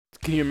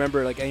Can you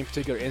remember like any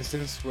particular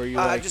instance where you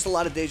like just a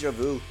lot of deja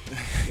vu?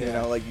 Yeah. You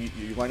know, like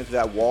you run into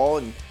that wall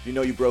and you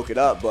know you broke it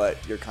up, but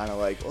you're kind of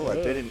like, oh,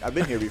 I've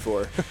been here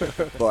before.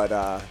 But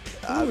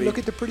Ooh, look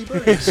at the pretty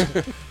birdies.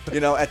 you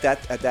know, at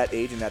that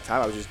age and that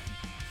time, I was just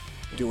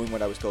doing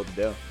what I was told to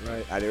do.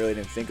 Right. I really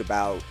didn't think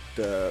about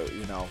the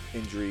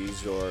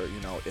injuries or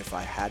if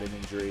I had an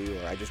injury,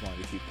 or I just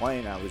wanted to keep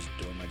playing. I was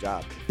doing my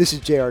job. This is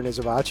J.R.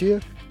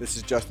 Nisivoccia. This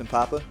is Justin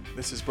Papa.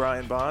 This is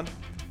Brian Bond.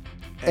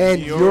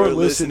 And you're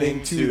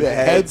listening to the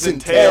Heads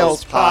and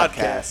Tails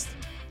podcast.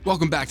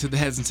 Welcome back to the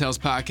Heads and Tails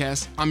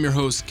podcast. I'm your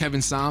host,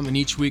 Kevin Som, and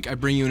each week I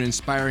bring you an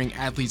inspiring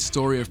athlete's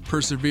story of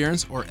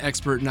perseverance or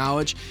expert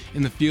knowledge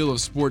in the field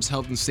of sports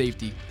health and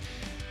safety.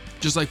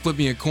 Just like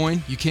flipping a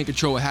coin, you can't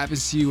control what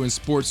happens to you in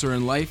sports or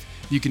in life.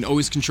 You can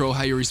always control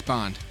how you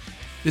respond.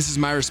 This is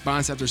my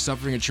response after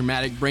suffering a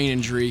traumatic brain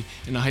injury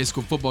in a high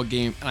school football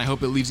game, and I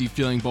hope it leaves you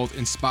feeling both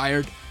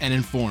inspired and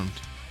informed.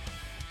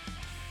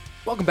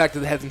 Welcome back to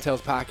the Heads and Tails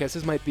podcast.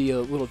 This might be a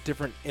little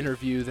different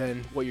interview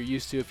than what you're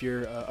used to if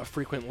you're a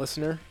frequent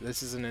listener.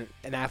 This isn't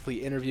an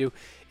athlete interview.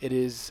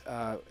 It's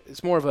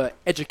more of an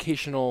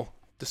educational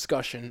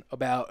discussion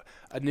about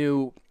a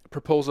new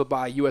proposal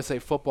by USA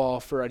Football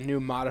for a new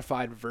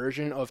modified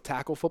version of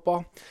tackle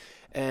football.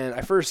 And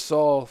I first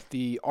saw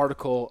the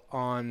article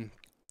on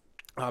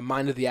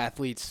Mind of the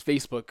Athlete's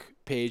Facebook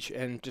page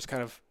and just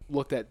kind of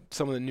looked at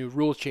some of the new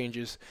rule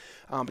changes.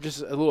 But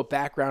just a little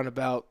background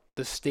about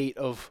the state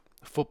of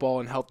football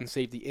and health and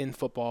safety in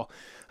football.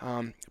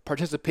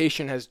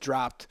 Participation has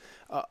dropped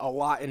a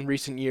lot in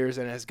recent years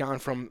and has gone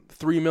from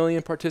 3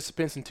 million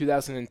participants in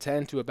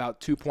 2010 to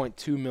about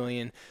 2.2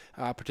 million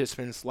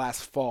participants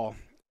last fall.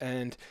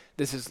 And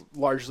this is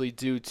largely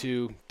due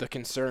to the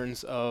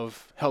concerns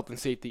of health and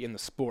safety in the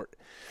sport.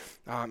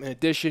 In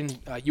addition,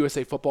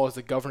 USA Football is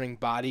the governing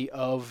body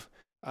of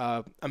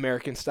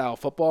American-style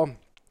football.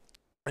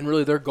 And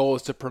really their goal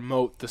is to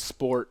promote the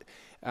sport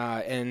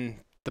and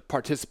the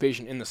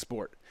participation in the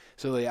sport.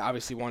 So they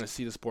obviously want to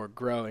see the sport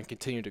grow and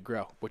continue to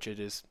grow, which it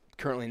is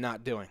currently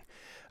not doing.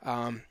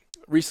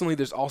 Recently,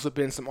 there's also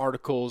been some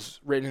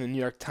articles written in the New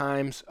York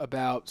Times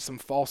about some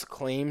false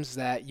claims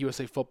that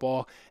USA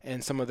Football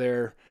and some of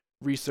their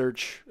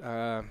research,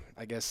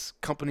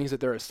 companies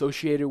that they're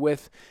associated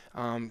with,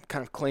 kind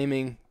of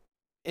claiming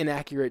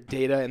inaccurate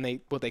data. And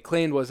what they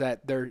claimed was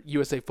that their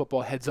USA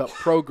Football Heads Up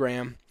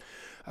program,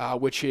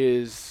 which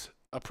is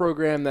a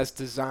program that's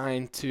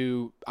designed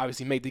to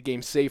obviously make the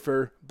game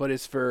safer, but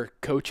it's for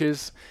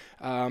coaches.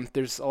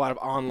 There's a lot of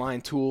online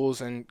tools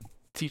and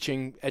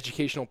teaching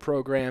educational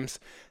programs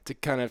to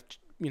kind of,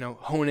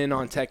 hone in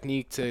on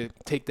technique to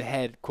take the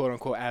head, quote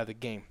unquote, out of the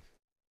game.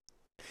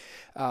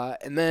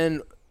 And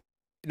then,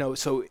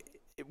 so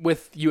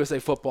with USA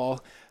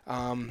Football,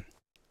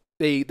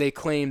 they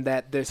claim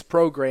that this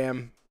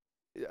program,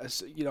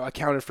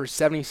 accounted for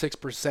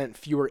 76%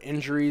 fewer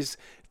injuries,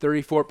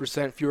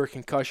 34% fewer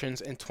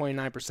concussions, and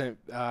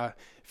 29%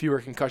 fewer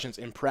concussions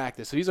in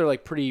practice. So these are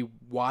like pretty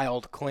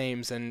wild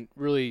claims and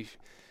really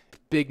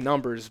big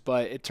numbers,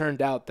 but it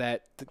turned out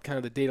that the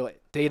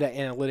data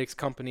analytics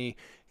company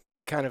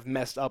kind of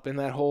messed up in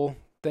that whole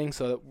thing,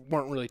 so it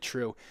weren't really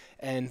true.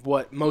 And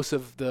what most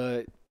of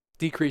the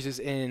decreases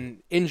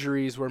in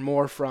injuries were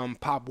more from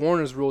Pop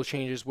Warner's rule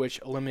changes, which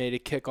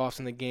eliminated kickoffs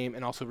in the game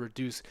and also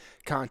reduced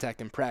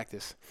contact in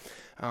practice.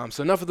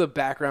 So enough of the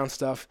background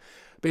stuff.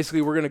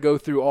 Basically, we're going to go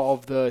through all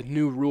of the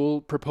new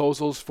rule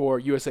proposals for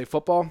USA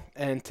Football.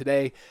 And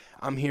today,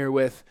 I'm here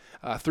with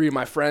 3 of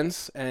my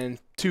friends and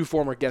 2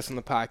 former guests on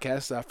the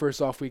podcast. First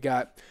off, we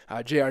got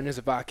J.R.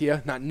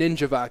 Nisivoccia, not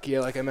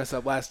Ninjavoccia like I messed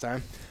up last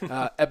time.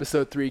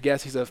 Episode 3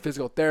 guest. He's a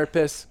physical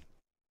therapist.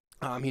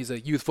 He's a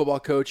youth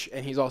football coach,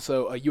 and he's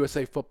also a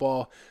USA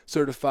Football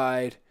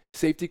certified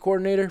safety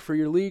coordinator for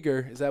your league,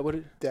 or is that what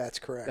it? That's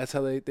correct. That's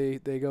how they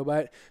go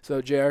by it.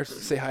 So, JR,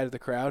 say hi to the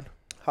crowd.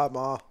 Hi,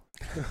 Ma.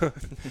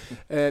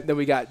 And then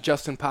we got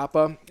Justin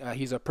Papa.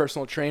 He's a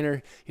personal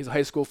trainer. He's a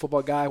high school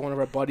football guy, one of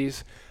our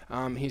buddies.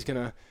 He's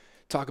going to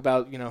talk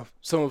about,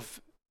 some of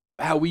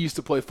how we used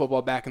to play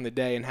football back in the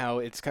day and how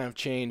it's kind of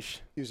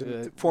changed. He was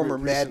a former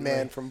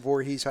madman from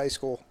Voorhees High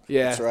School.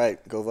 Yeah. That's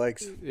right. Go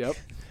Vikes. Yep.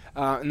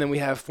 And then we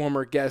have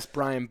former guest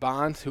Brian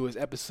Bond, who was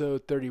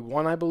episode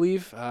 31, I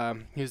believe.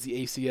 He was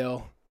the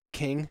ACL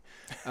king.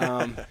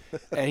 And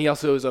he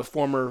also is a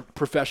former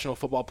professional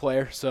football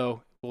player,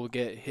 so we'll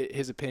get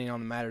his opinion on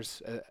the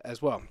matters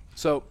as well.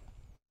 So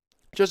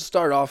just to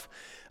start off,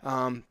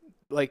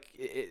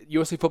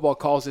 USA Football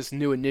calls this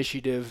new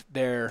initiative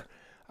their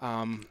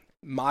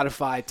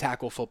modified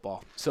tackle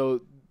football.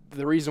 So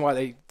the reason why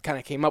they kind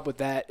of came up with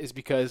that is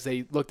because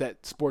they looked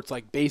at sports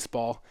like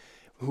baseball,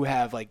 who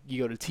have,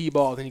 you go to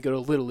T-ball, then you go to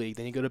Little League,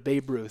 then you go to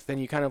Babe Ruth, then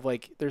you kind of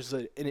there's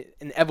an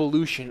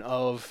evolution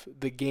of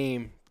the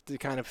game to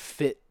kind of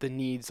fit the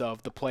needs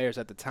of the players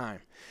at the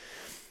time.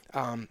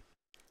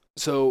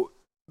 So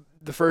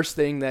the first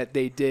thing that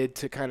they did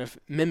to kind of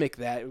mimic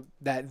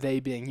that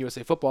they being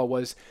USA Football,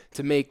 was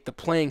to make the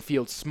playing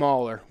field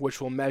smaller, which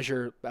will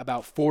measure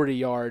about 40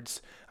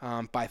 yards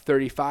by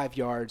 35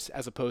 yards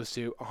as opposed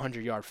to a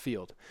 100-yard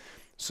field.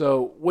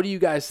 So what do you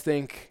guys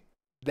think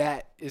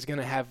that is going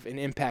to have an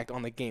impact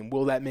on the game?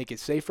 Will that make it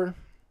safer?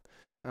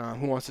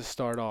 Who wants to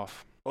start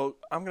off? Well,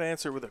 I'm going to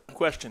answer with a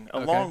question.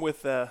 Okay. Along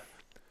with the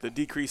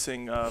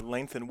decreasing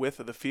length and width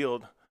of the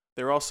field,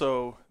 they're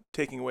also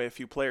taking away a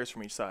few players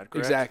from each side,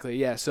 correct? Exactly,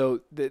 yeah.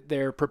 So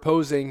they're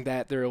proposing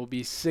that there will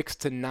be 6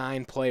 to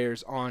 9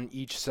 players on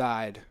each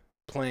side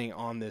playing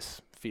on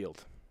this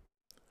field.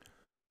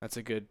 That's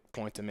a good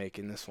point to make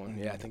in this one.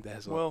 Yeah, I think that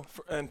has a Well,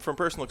 and from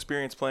personal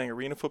experience playing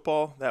arena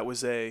football, that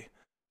was a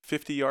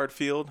 50-yard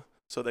field,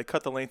 so they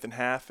cut the length in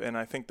half, and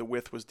I think the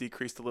width was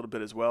decreased a little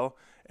bit as well,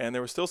 and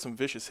there were still some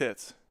vicious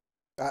hits.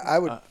 I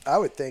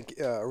would think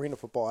arena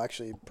football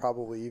actually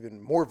probably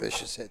even more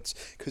vicious hits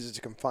because it's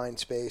a confined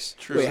space.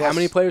 True. Wait, how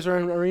many players are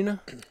in arena?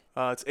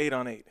 It's 8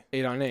 on 8.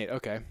 8 on 8,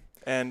 okay.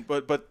 And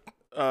but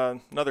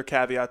another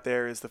caveat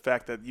there is the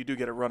fact that you do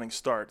get a running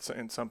start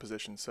in some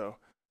positions. So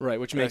Right,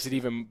 which makes it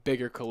even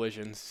bigger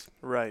collisions.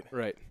 right.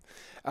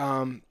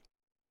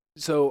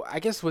 So I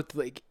guess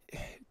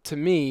to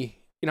me,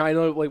 I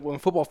know when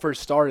football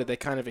first started, they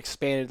kind of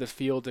expanded the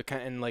field to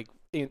kind of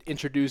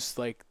introduce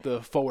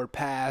the forward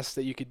pass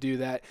that you could do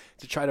that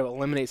to try to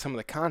eliminate some of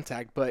the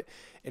contact. But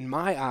in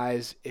my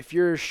eyes, if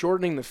you're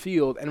shortening the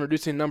field and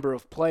reducing the number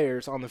of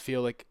players on the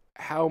field,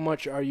 how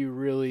much are you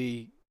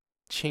really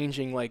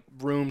changing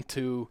room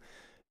to,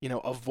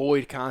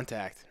 avoid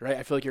contact, right?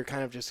 I feel like you're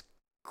kind of just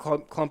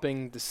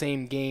clumping the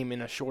same game in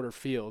a shorter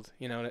field.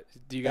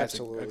 Do you guys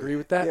agree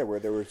with that? Yeah, where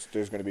there's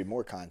going to be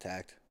more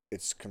contact.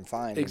 It's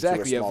confined.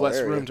 Exactly, into a you have less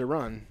area. room to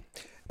run.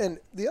 And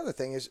the other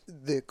thing is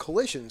the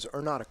collisions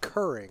are not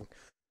occurring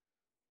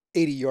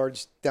 80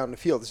 yards down the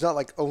field. It's not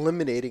like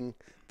eliminating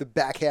the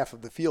back half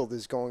of the field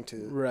is going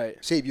to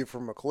save you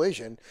from a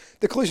collision.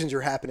 The collisions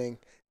are happening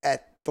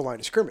at the line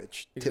of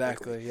scrimmage.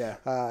 Exactly, typically.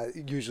 yeah.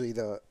 Usually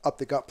the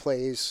up-the-gut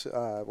plays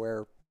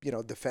where,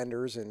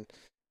 defenders and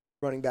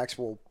running backs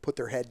will put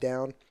their head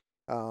down.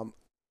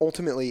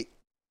 Ultimately,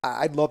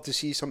 I'd love to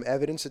see some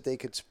evidence that they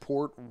could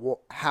support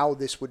how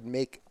this would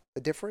make a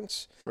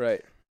difference.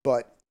 Right.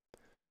 But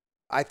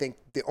I think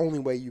the only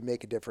way you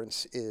make a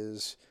difference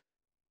is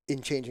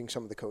in changing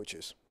some of the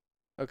coaches.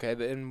 Okay,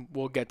 and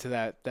we'll get to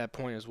that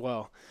point as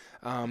well.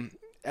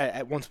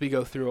 Once we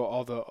go through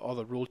all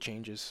the rule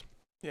changes.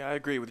 Yeah, I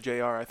agree with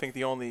JR. I think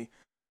the only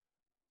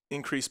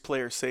increased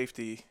player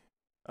safety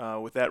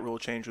with that rule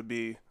change would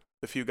be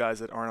the few guys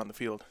that aren't on the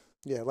field.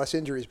 Yeah, less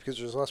injuries because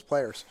there's less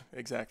players.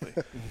 Exactly.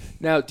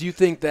 Now, do you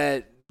think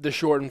that the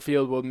shortened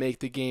field will make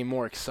the game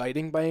more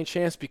exciting by any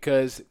chance?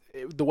 Because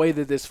the way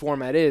that this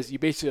format is, you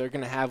basically are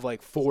going to have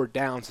 4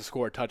 downs to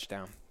score a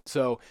touchdown.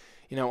 So,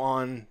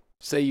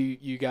 say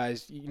you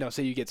guys,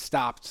 say you get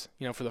stopped,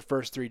 for the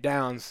first 3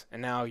 downs,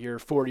 and now you're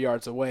 40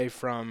 yards away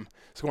from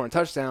scoring a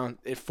touchdown,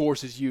 it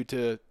forces you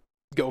to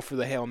go for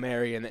the Hail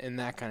Mary and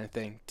that kind of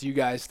thing. Do you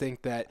guys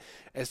think that,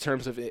 as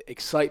terms of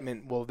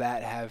excitement, will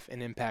that have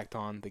an impact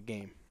on the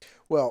game?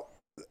 Well,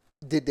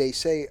 did they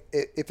say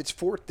if it's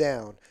 4th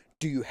down,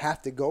 do you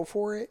have to go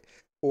for it?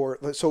 Or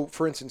so,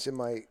 for instance, in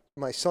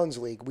my son's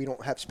league, we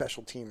don't have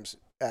special teams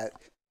at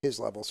his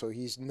level. So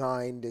he's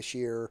 9 this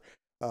year,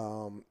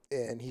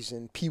 and he's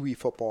in Pee Wee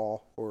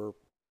football or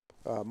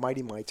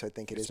Mighty Mites, I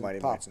think it is. Mighty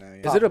Mites now.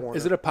 Yeah.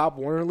 Is it a Pop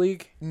Warner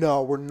league?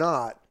 No, we're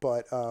not.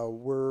 But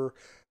we're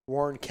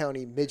Warren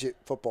County Midget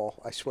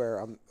Football. I swear,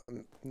 I'm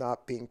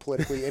not being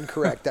politically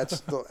incorrect. That's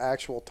the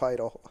actual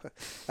title.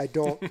 I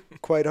don't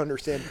quite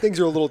understand. Things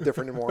are a little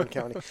different in Warren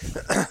County,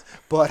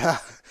 but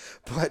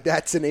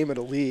that's the name of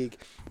the league.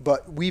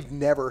 But we've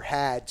never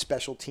had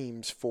special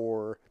teams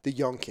for the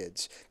young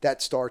kids.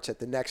 That starts at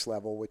the next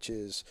level, which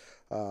is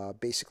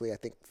basically, I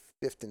think,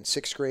 5th and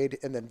 6th grade,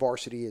 and then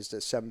varsity is the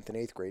 7th and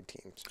 8th grade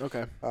teams.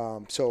 Okay.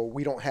 So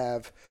we don't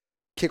have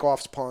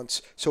kickoffs,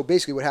 punts. So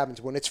basically what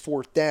happens when it's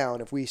 4th down,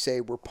 if we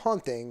say we're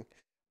punting,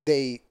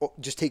 they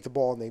just take the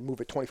ball and they move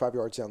it 25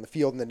 yards down the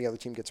field, and then the other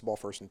team gets the ball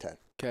 1st and 10.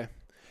 Okay.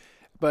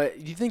 But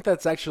do you think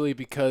that's actually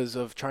because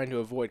of trying to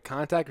avoid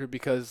contact, or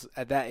because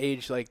at that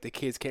age, the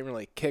kids can't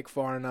really kick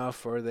far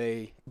enough, or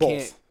they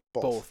can't?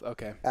 Both.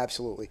 Okay.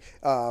 Absolutely.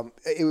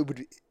 It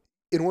would,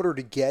 in order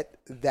to get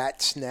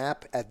that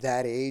snap at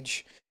that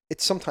age,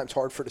 it's sometimes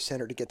hard for the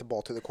center to get the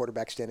ball to the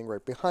quarterback standing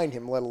right behind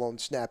him, let alone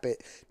snap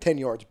it 10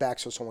 yards back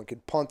so someone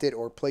could punt it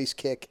or place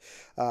kick.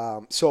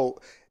 So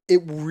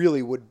it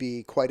really would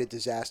be quite a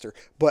disaster.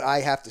 But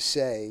I have to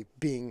say,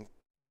 being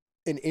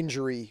an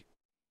injury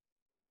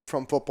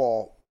from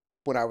football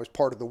when I was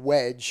part of the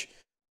wedge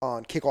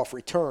on kickoff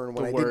return,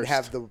 when I didn't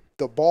have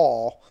the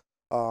ball,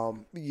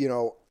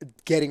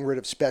 getting rid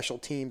of special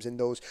teams and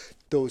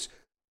those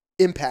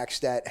impacts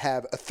that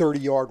have a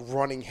 30-yard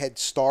running head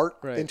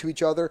start into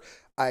each other,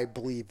 I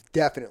believe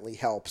definitely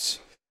helps.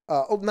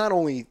 Not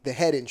only the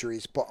head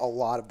injuries, but a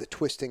lot of the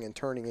twisting and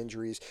turning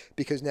injuries,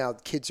 because now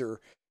kids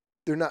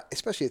they're not,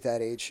 especially at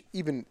that age,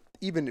 even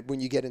when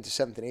you get into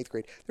 7th and 8th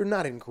grade, they're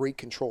not in great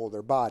control of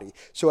their body.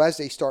 So as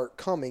they start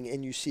coming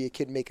and you see a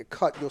kid make a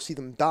cut, you'll see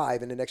them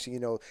dive, and the next thing you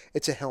know,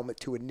 it's a helmet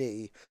to a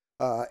knee,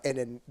 and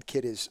then the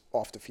kid is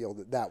off the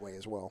field that way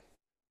as well.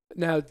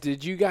 Now,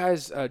 did you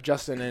guys,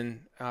 Justin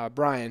and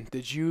Brian,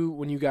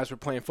 when you guys were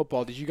playing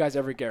football, did you guys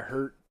ever get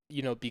hurt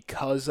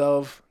because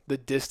of the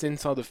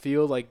distance on the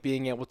field, like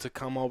being able to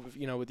come up,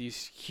 with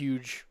these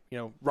huge,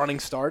 running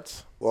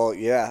starts? Well,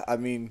 yeah. I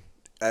mean,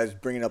 as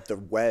bringing up the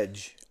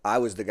wedge, I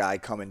was the guy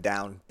coming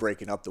down,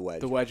 breaking up the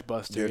wedge. The wedge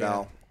buster,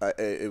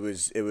 It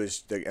was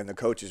and the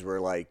coaches were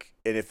like,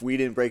 and if we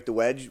didn't break the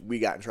wedge, we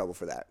got in trouble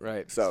for that.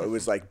 Right. So it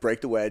was like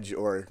break the wedge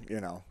or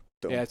don't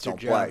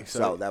play.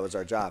 So that was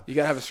our job. You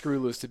gotta have a screw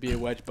loose to be a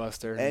wedge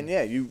buster. And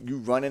yeah,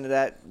 you run into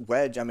that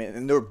wedge. I mean,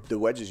 and the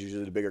wedge is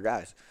usually the bigger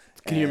guys.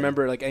 Can you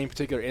remember like any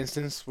particular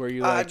instance where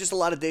you just a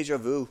lot of deja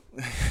vu?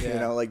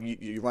 Yeah. Like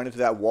you run into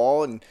that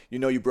wall and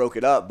you broke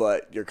it up,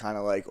 but you're kind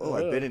of like, oh,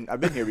 I've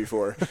been here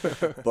before.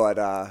 But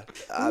I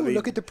mean,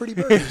 look at the pretty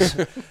birdies.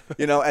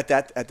 At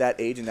that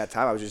age and that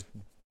time, I was just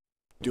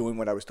doing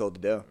what I was told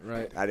to do.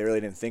 Right. I really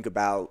didn't think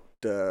about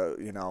the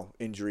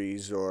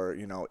injuries or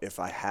if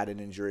I had an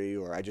injury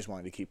or I just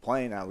wanted to keep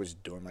playing. I was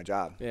doing my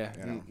job. Yeah.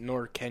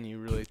 Nor can you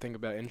really think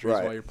about injuries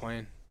while you're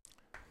playing.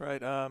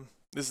 Right.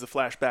 This is a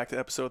flashback to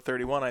episode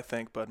 31, I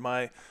think. But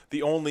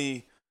the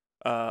only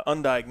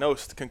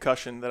undiagnosed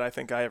concussion that I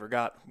think I ever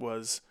got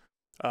was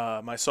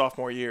my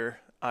sophomore year.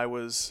 I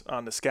was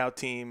on the scout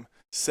team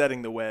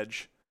setting the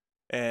wedge,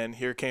 and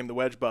here came the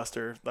wedge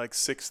buster, like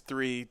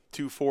 6'3",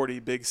 240,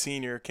 big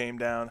senior, came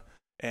down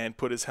and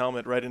put his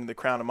helmet right into the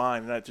crown of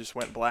mine, and that just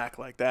went black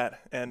like that.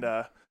 And,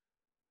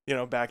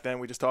 back then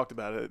we just talked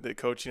about it. The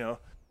coach,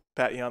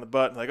 pat you on the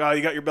butt, like, oh,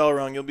 you got your bell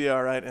rung, you'll be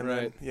all right. And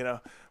then,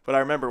 but I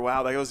remember,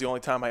 wow, that was the only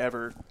time I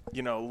ever,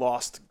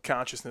 lost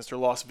consciousness or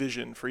lost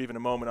vision for even a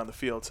moment on the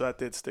field. So that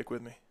did stick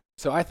with me.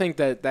 So I think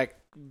that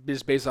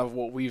is based off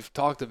what we've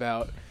talked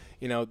about.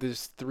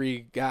 There's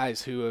 3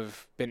 guys who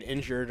have been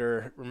injured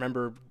or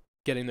remember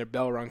getting their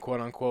bell rung, quote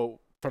unquote,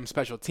 from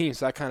special teams.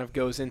 So that kind of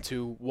goes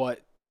into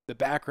what the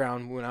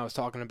background when I was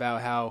talking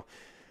about how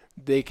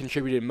they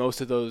contributed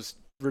most of those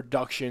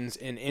reductions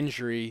in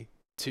injury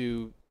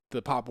to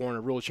the Pop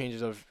Warner rule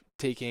changes of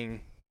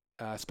taking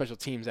special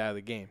teams out of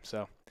the game.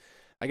 So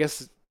I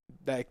guess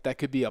that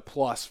could be a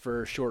plus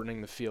for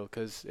shortening the field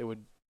because it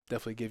would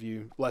definitely give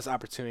you less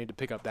opportunity to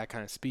pick up that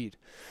kind of speed.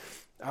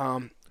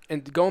 And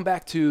going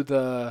back to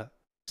the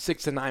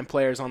 6 to 9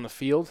 players on the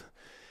field,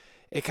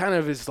 it kind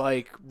of is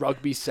like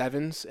rugby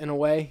sevens in a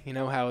way,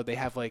 how they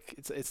have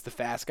it's the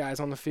fast guys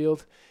on the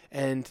field.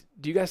 And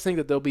do you guys think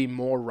that there'll be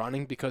more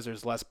running because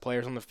there's less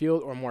players on the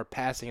field or more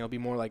passing? It'll be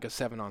more like a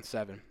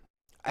 7-on-7.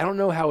 I don't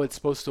know how it's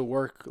supposed to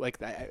work.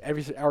 Like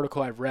every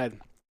article I've read,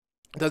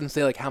 it doesn't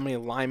say like how many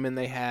linemen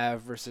they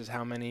have versus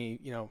how many,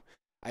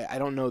 I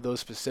don't know those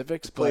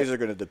specifics. Plays are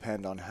going to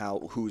depend on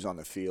who's on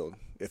the field.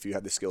 If you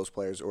have the skills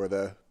players or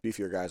the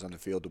beefier guys on the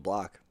field to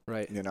block.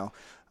 Right.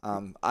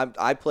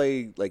 I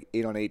play like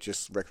 8-on-8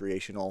 just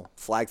recreational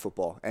flag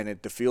football, and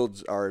the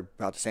fields are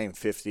about the same,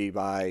 50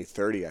 by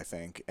 30, I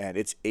think, and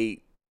it's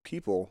 8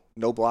 people,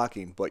 no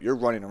blocking, but you're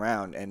running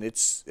around, and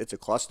it's a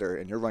cluster,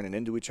 and you're running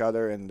into each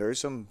other, and there's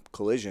some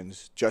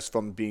collisions just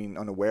from being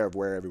unaware of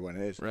where everyone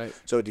is. Right.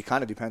 So it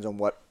kind of depends on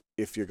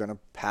if you're going to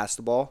pass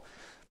the ball,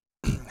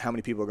 how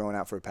many people are going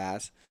out for a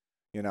pass,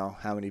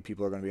 how many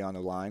people are going to be on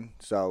the line.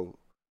 So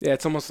yeah,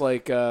 it's almost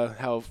like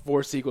how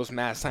force equals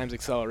mass times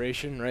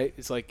acceleration, right?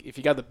 It's like if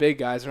you got the big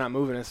guys, they're not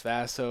moving as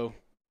fast, so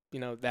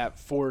that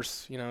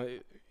force,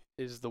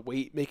 is the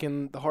weight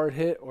making the hard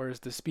hit or is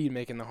the speed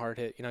making the hard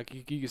hit?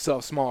 You still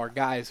have smaller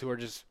guys who are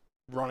just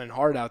running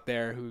hard out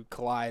there who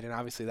collide, and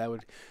obviously that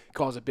would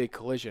cause a big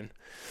collision.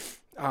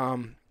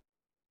 Do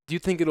you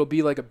think it'll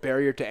be like a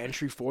barrier to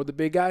entry for the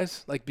big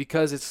guys? Like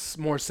because it's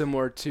more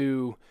similar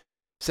to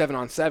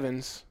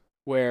 7-on-7s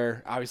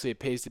where obviously it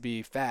pays to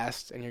be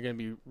fast and you're going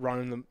to be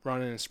running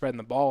and spreading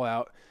the ball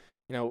out.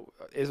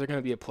 Is there going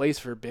to be a place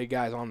for big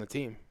guys on the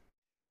team?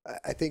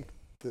 I think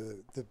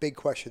the big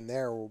question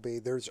there will be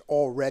there's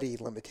already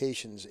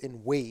limitations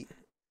in weight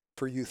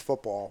for youth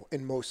football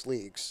in most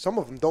leagues. Some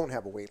of them don't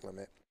have a weight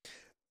limit.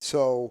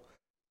 So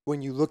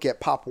when you look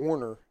at Pop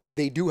Warner,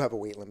 they do have a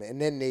weight limit.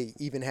 And then they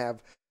even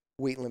have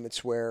weight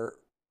limits where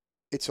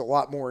it's a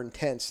lot more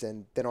intense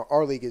than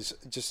our league is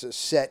just a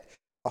set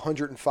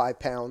 105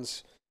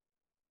 pounds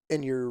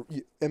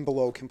and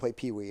below can play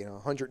Pee Wee.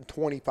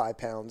 125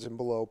 pounds and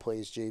below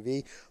plays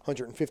JV.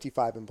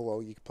 155 and below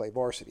you can play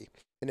varsity.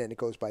 And then it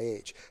goes by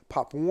age.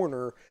 Pop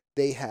Warner,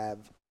 they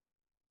have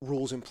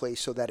rules in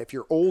place so that if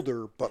you're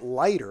older but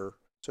lighter,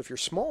 so if you're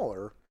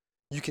smaller,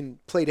 you can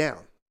play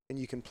down and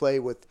you can play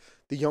with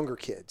the younger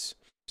kids.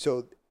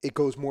 So it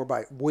goes more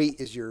by weight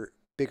is your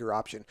bigger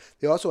option.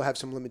 They also have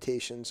some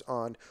limitations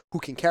on who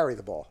can carry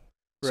the ball.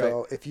 Right.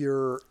 So if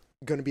you're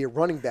going to be a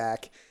running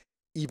back,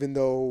 even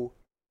though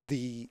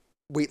the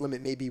weight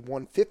limit may be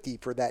 150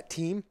 for that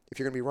team, if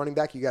you're going to be running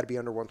back, you got to be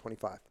under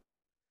 125.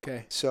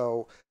 Okay.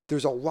 So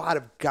there's a lot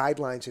of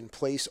guidelines in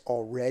place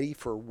already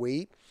for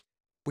weight,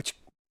 which,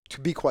 to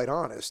be quite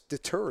honest,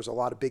 deters a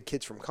lot of big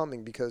kids from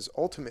coming because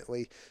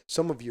ultimately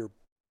some of your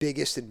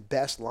biggest and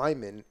best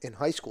linemen in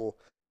high school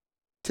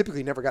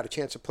typically never got a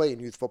chance to play in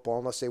youth football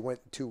unless they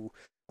went to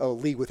a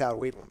league without a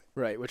weight limit.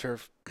 Right, which are,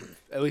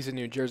 at least in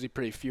New Jersey,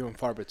 pretty few and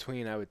far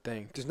between, I would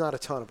think. There's not a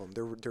ton of them.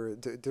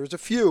 There's a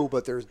few,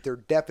 but they're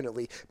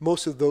definitely,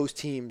 most of those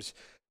teams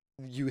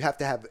you have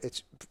to have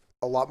it's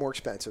a lot more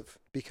expensive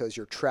because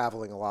you're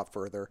traveling a lot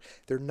further.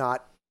 They're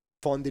not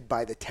funded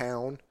by the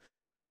town,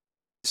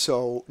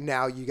 so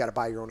now you got to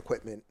buy your own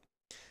equipment.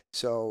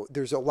 So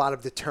there's a lot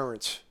of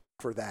deterrence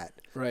for that.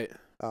 Right.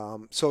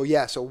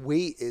 So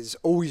weight has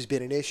always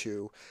been an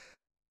issue.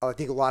 I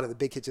think a lot of the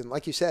big kids, and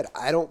like you said,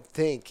 I don't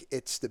think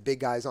it's the big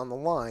guys on the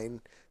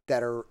line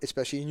that are,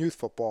 especially in youth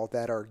football,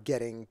 that are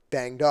getting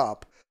banged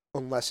up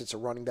unless it's a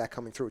running back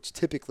coming through. It's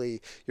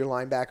typically your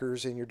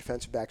linebackers and your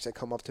defensive backs that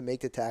come up to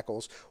make the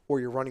tackles, or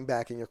your running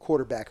back and your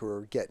quarterback who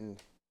are getting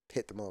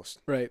hit the most.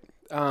 Right.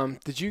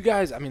 Did you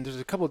guys, I mean, there's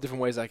a couple of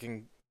different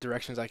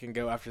directions I can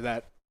go after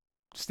that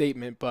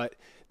statement, but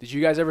did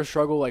you guys ever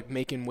struggle like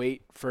making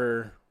weight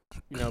for,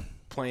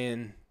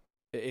 playing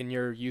in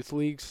your youth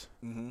leagues?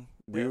 Mm-hmm.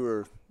 We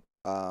were,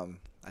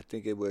 I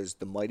think it was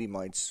the Mighty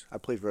Mites. I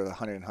played for the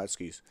Huntington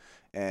Huskies,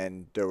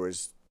 and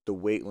the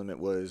weight limit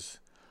was,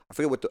 I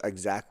forget what the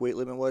exact weight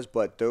limit was,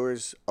 but there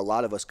was a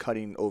lot of us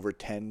cutting over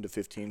 10 to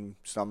 15,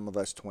 some of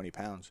us 20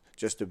 pounds,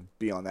 just to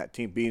be on that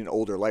team. Being an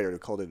older lighter, they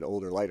called it an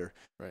older lighter.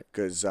 Right.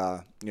 Because,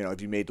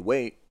 if you made the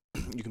weight,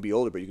 you can be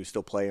older, but you can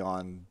still play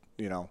on,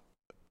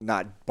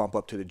 not bump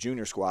up to the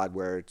junior squad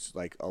where it's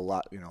like a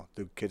lot,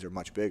 the kids are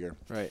much bigger.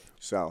 Right.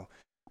 So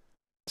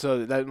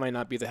that might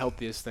not be the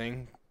healthiest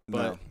thing,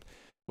 but no.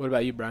 What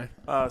about you, Brian?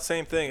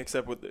 Same thing,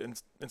 except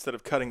instead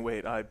of cutting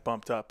weight, I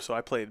bumped up. So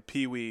I played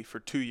Pee Wee for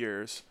 2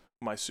 years.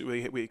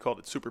 We called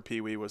it Super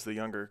Pee Wee, was the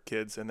younger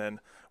kids. And then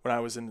when I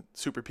was in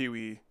Super Pee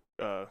Wee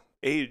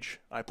age,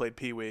 I played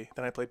Pee Wee.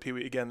 Then I played Pee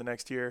Wee again the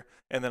next year.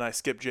 And then I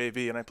skipped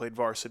JV and I played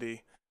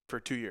varsity for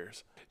 2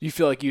 years. Do you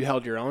feel like you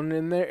held your own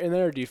in there,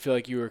 or do you feel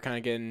like you were kind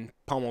of getting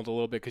pummeled a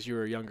little bit because you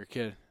were a younger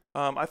kid?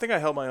 I think I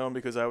held my own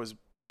because I was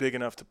big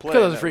enough to play.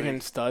 Because I was a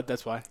freaking stud,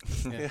 that's why.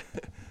 Yeah.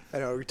 I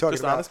know, we're talking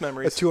Just about honest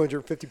memories. a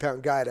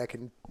 250-pound guy that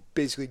can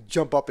basically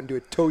jump up and do a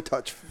toe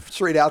touch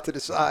straight out to the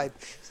side.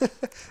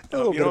 A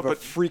little bit of a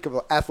freak of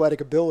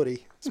athletic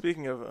ability.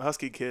 Speaking of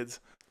Husky kids,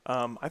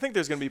 I think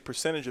there's going to be a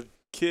percentage of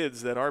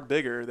kids that are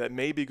bigger that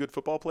may be good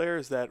football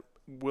players that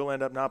will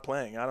end up not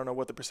playing. I don't know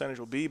what the percentage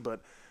will be,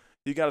 but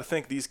you got to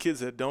think these kids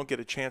that don't get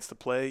a chance to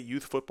play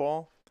youth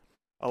football,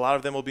 a lot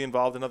of them will be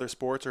involved in other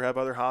sports or have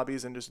other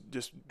hobbies and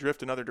just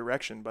drift another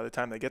direction by the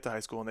time they get to high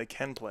school and they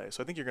can play.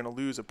 So I think you're going to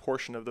lose a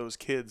portion of those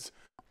kids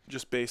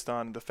just based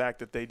on the fact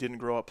that they didn't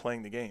grow up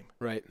playing the game.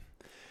 Right.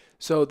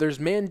 So there's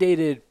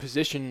mandated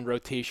position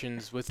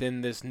rotations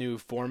within this new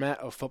format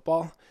of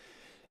football.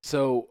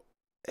 So,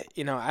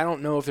 I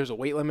don't know if there's a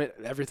weight limit.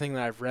 Everything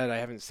that I've read, I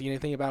haven't seen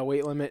anything about a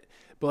weight limit.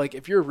 But, like,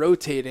 if you're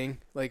rotating,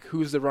 like,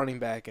 who's the running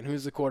back and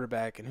who's the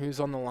quarterback and who's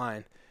on the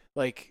line,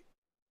 like,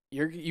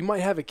 you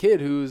might have a kid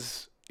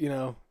who's,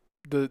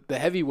 the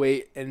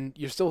heavyweight, and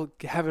you're still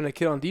having a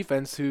kid on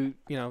defense who,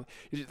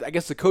 I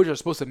guess the coaches are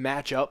supposed to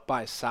match up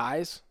by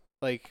size,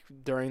 like,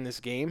 during this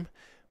game.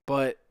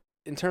 But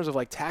in terms of,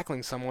 like,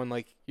 tackling someone,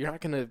 like, you're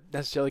not going to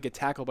necessarily get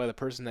tackled by the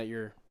person that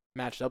you're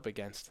matched up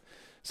against.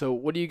 So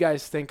what do you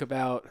guys think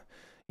about,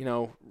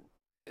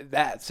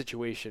 that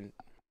situation?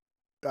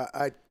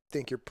 I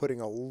think you're putting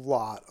a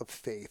lot of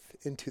faith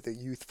into the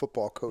youth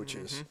football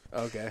coaches.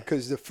 Mm-hmm. Okay.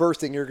 Because the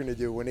first thing you're going to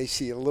do when they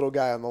see a little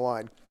guy on the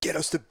line, get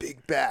us the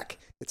big back.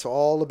 It's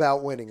all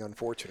about winning,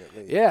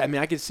 unfortunately. Yeah, I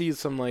mean, I could see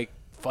some, like,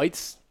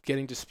 fights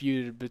getting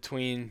disputed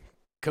between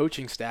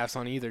coaching staffs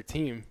on either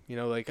team.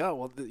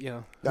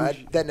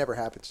 That never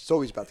happens. It's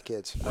always about the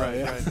kids. Right.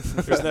 Yeah.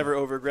 There's never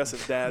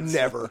over-aggressive dads.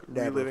 Never.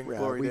 Reliving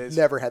glory We've days.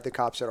 never had the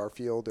cops at our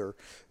field or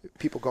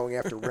people going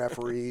after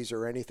referees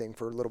or anything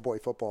for little boy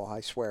football,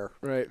 I swear.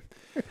 Right.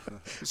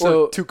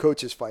 So, or two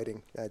coaches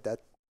fighting. That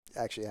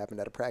actually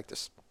happened at a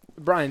practice.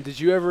 Brian, did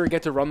you ever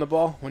get to run the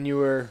ball when you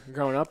were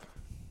growing up?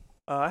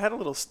 I had a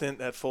little stint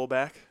at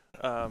fullback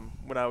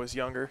when I was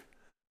younger.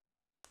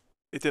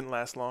 It didn't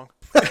last long.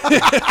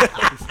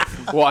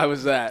 Why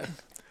was that?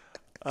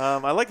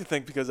 I like to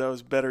think because I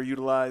was better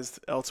utilized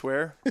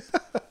elsewhere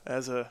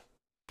as a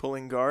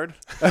pulling guard.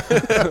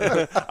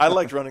 I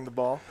liked running the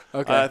ball.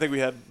 Okay. I think we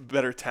had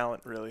better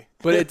talent, really.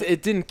 But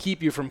it didn't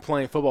keep you from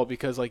playing football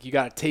because, like, you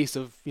got a taste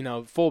of,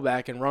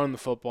 fullback and running the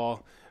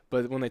football.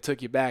 But when they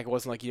took you back, it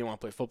wasn't like you didn't want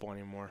to play football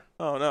anymore.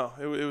 Oh, no.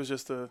 It was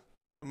just a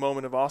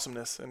moment of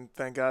awesomeness, and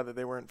thank God that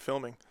they weren't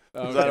filming.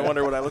 Okay. I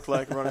wonder what I looked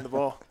like running the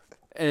ball.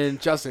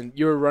 And, Justin,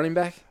 you were a running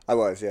back? I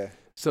was, yeah.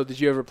 So did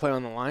you ever play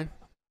on the line?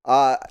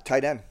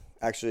 Tight end,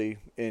 actually,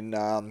 in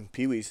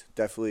Pee Wee's.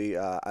 Definitely,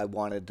 I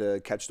wanted to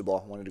catch the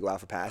ball. I wanted to go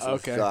out for passes.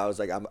 Okay. So I was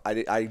like,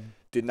 I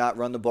did not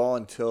run the ball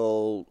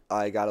until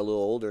I got a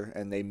little older,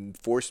 and they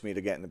forced me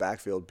to get in the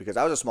backfield because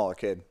I was a smaller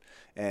kid.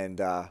 And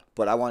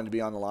but I wanted to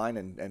be on the line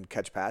and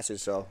catch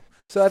passes. So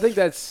I think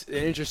that's an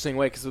interesting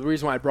way because the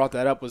reason why I brought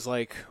that up was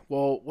like,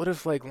 well, what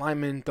if like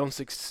linemen don't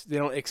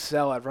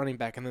excel at running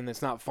back and then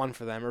it's not fun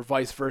for them, or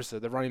vice versa?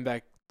 The running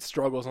back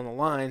struggles on the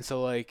line,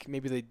 so like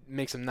maybe they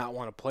makes them not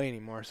want to play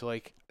anymore. So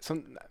like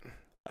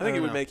I think it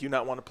would make you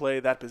not want to play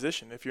that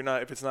position if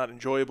it's not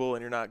enjoyable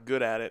and you're not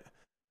good at it,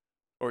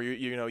 or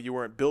you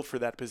weren't built for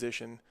that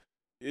position.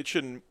 it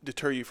shouldn't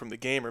deter you from the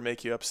game or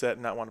make you upset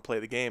and not want to play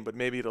the game, but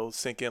maybe it'll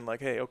sink in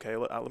like, hey, okay,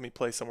 let me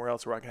play somewhere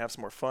else where I can have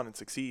some more fun and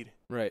succeed.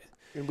 Right.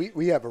 And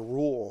we have a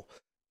rule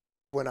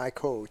when I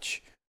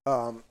coach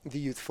the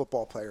youth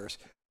football players.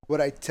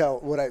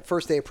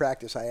 First day of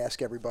practice, I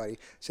ask everybody,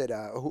 said,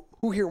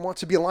 who here wants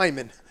to be a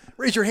lineman?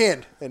 Raise your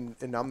hand. And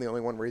I'm the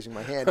only one raising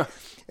my hand.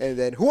 And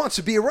then, who wants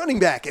to be a running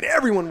back? And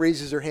everyone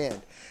raises their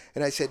hand.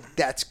 And I said,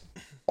 that's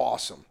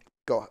awesome.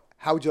 Go,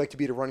 how would you like to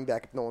be the running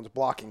back if no one's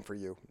blocking for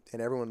you?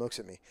 And everyone looks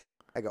at me.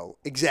 I go,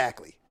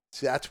 exactly.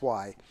 So that's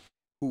why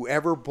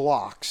whoever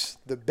blocks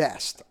the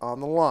best on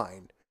the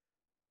line,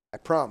 I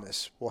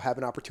promise, will have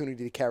an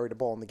opportunity to carry the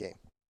ball in the game.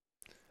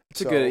 It's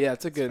a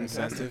good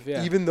incentive.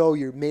 Yeah. Even though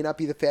you may not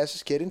be the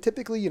fastest kid, and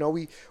typically,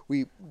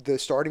 the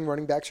starting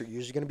running backs are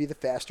usually going to be the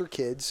faster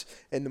kids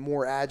and the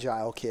more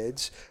agile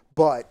kids.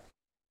 But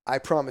I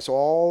promise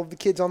all the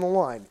kids on the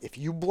line, if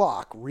you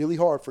block really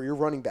hard for your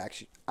running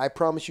backs, I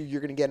promise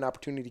you're going to get an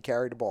opportunity to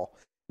carry the ball.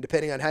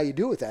 Depending on how you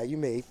do with that, you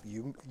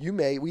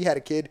may. We had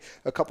a kid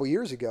a couple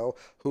years ago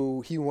who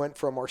he went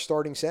from our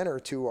starting center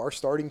to our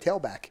starting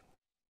tailback,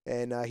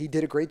 and he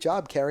did a great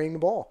job carrying the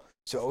ball.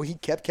 So he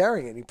kept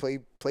carrying it. He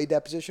played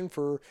that position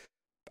for,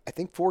 I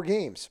think, 4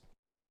 games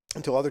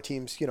until other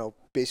teams,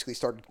 basically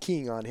started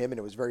keying on him, and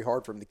it was very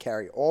hard for him to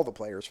carry all the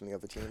players from the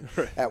other team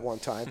at one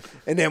time.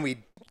 And then we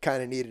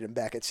kind of needed him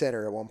back at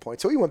center at one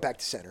point. So he went back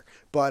to center.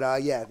 But,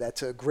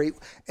 that's a great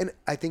 – and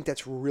I think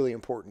that's really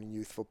important in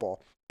youth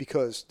football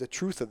because the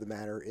truth of the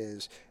matter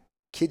is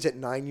kids at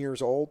 9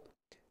 years old,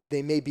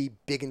 they may be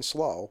big and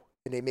slow,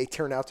 and they may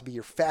turn out to be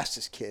your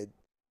fastest kid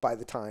by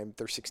the time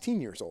they're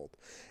 16 years old,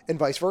 and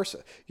vice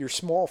versa. Your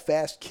small,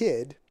 fast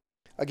kid,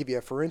 I'll give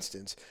you for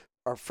instance,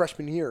 our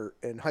freshman year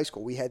in high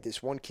school, we had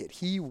this one kid.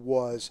 He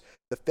was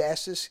the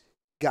fastest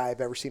guy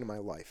I've ever seen in my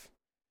life.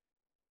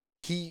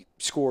 He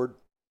scored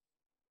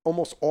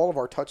almost all of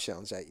our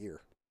touchdowns that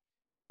year.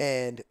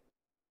 And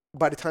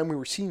by the time we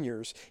were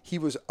seniors, he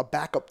was a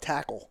backup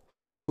tackle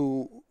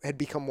who had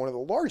become one of the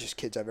largest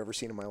kids I've ever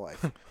seen in my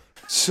life.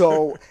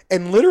 So,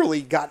 and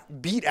literally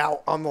got beat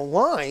out on the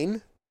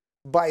line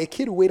by a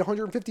kid who weighed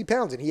 150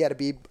 pounds, and he had to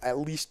be at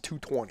least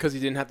 220. Because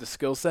he didn't have the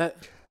skill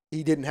set?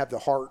 He didn't have the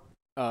heart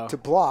to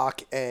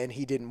block, and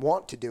he didn't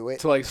want to do it.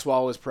 To,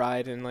 swallow his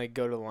pride and,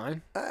 go to the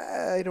line?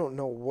 I don't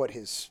know what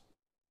his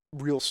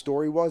real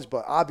story was,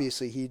 but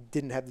obviously he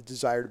didn't have the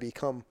desire to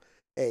become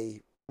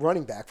a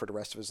running back for the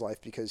rest of his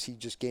life because he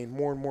just gained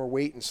more and more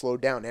weight and slowed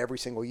down every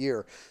single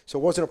year. So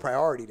it wasn't a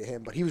priority to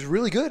him, but he was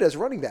really good as a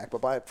running back.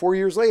 But by 4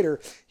 years later,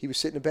 he was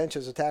sitting the bench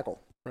as a tackle.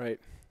 Right.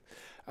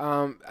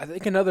 I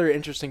think another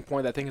interesting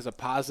point that I think is a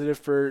positive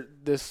for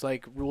this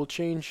rule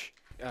change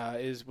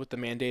is with the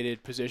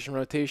mandated position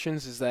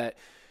rotations is that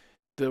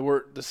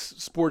the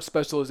sports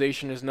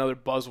specialization is another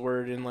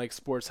buzzword in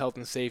sports health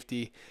and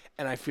safety,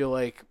 and I feel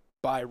like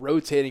by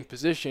rotating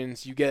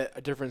positions you get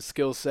a different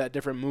skill set,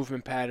 different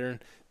movement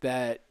pattern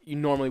that you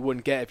normally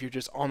wouldn't get if you're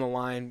just on the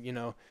line,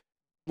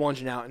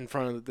 lunging out in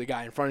front of the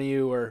guy in front of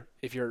you, or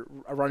if you're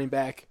a running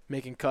back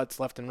making cuts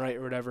left and right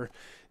or whatever.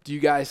 Do you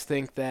guys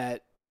think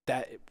that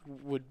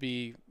would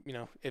be,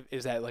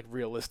 is that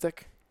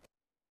realistic?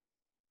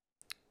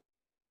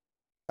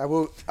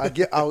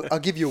 I'll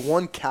give you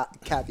one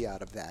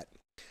caveat of that.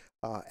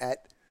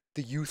 At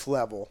the youth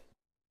level,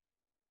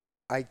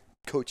 I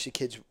coach the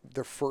kids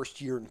their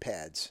first year in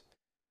pads.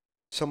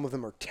 Some of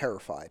them are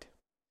terrified.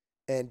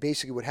 And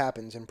basically what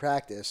happens in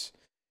practice,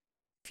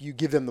 if you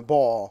give them the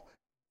ball,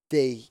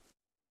 they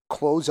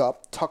close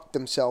up, tuck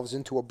themselves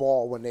into a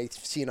ball when they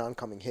see an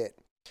oncoming hit.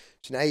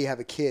 So now you have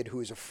a kid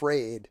who is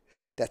afraid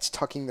that's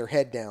tucking their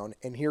head down,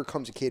 and here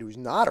comes a kid who's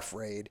not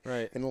afraid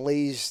and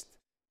lays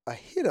a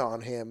hit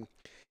on him.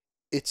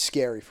 It's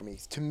scary for me.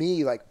 To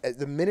me,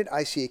 the minute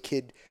I see a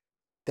kid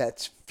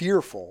that's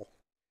fearful,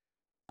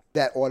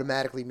 that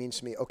automatically means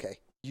to me, okay,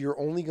 you're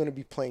only going to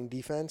be playing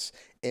defense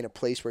in a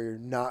place where you're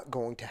not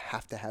going to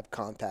have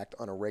contact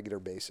on a regular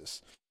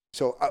basis.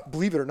 So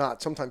believe it or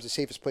not, sometimes the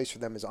safest place for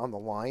them is on the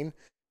line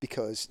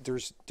because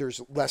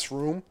there's less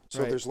room,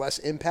 so there's less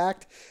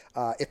impact.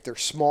 If they're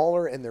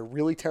smaller and they're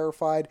really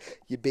terrified,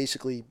 you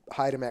basically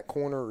hide them at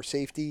corner or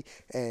safety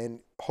and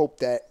hope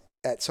that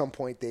at some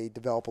point they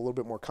develop a little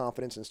bit more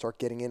confidence and start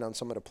getting in on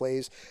some of the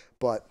plays.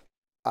 But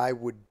I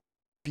would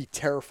be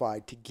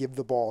terrified to give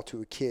the ball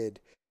to a kid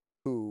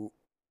who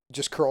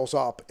just curls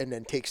up and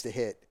then takes the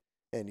hit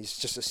and he's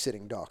just a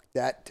sitting duck.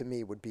 That, to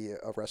me, would be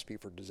a recipe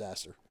for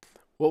disaster.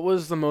 What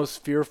was the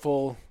most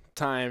fearful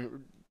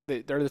time,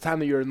 or the time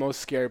that you were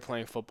most scared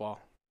playing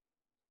football?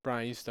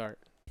 Brian, you start.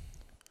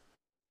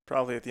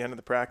 Probably at the end of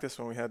the practice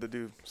when we had to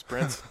do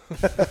sprints.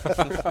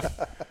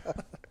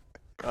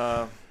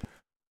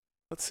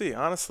 Let's see.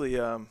 Honestly,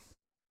 trying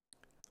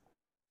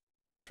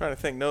to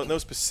think. No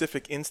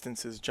specific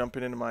instances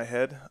jumping into my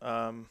head.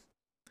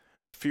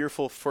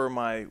 Fearful for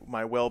my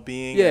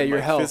well-being. Yeah,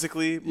 your health.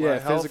 Physically. Yeah,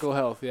 health. physical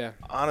health. Yeah.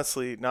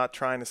 Honestly, not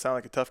trying to sound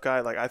like a tough guy.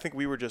 I think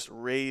we were just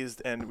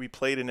raised and we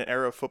played in an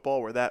era of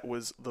football where that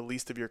was the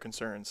least of your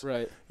concerns.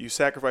 Right. You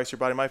sacrifice your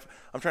body.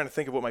 I'm trying to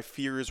think of what my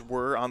fears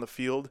were on the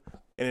field,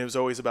 and it was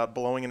always about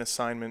blowing an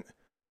assignment,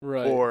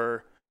 right.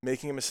 or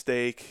making a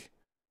mistake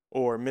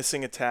or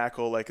missing a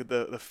tackle. Like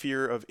the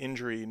fear of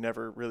injury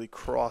never really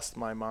crossed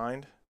my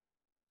mind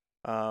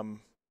in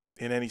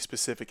any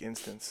specific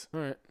instance.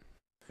 All right.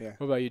 Yeah.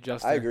 What about you,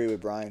 Justin? I agree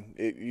with Brian.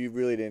 You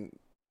really didn't,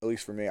 at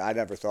least for me, I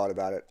never thought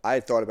about it. I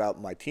had thought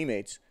about my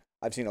teammates.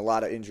 I've seen a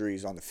lot of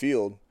injuries on the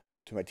field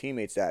to my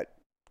teammates that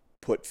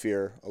put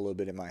fear a little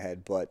bit in my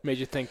head, but Made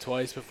you think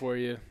twice before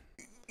you.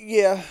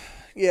 yeah,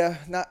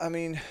 not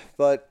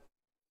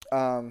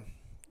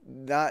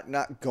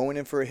going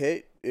in for a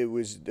hit. There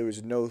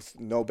was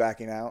no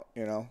backing out.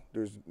 There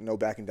was no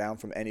backing down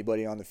from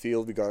anybody on the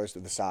field, regardless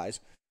of the size.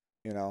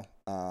 You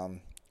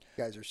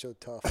guys are so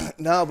tough.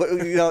 No, but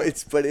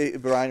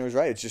Brian was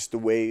right. It's just the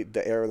way,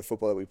 the era of the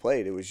football that we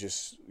played. It was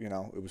just,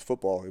 it was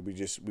football.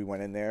 We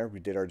went in there, we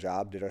did our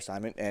job, did our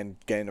assignment, and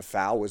getting a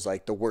foul was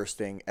like the worst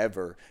thing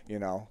ever.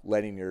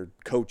 Letting your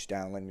coach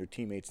down, letting your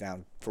teammates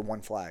down for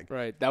one flag.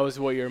 Right. That was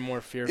what you're more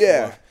fearful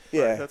Yeah, of.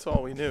 yeah. Right, that's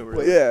all we knew,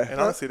 really. Yeah. And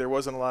honestly, there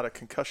wasn't a lot of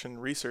concussion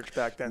research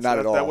back then. Not so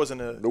at all. That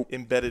wasn't an Nope.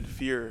 embedded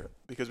fear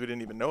because we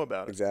didn't even know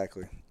about it.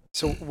 Exactly.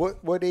 So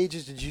what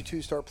ages did you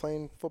two start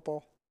playing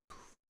football?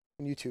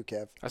 And you too,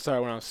 Kev. I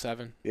started when I was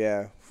 7.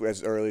 Yeah,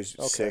 as early as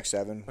Okay. 6,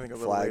 7, I think a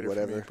little flag, later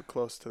whatever. for me, but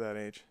close to that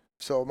age.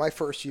 So my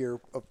first year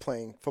of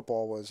playing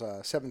football was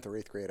 7th or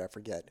 8th grade, I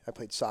forget. I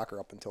played soccer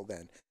up until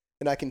then.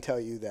 And I can tell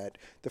you that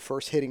the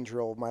first hitting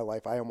drill of my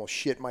life, I almost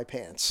shit my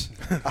pants.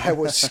 I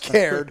was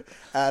scared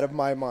out of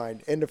my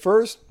mind. And the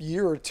first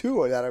year or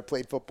two that I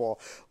played football,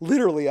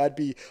 literally I'd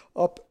be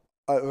up.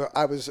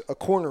 I was a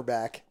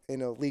cornerback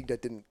in a league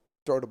that didn't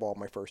throw the ball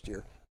my first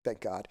year,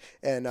 thank God.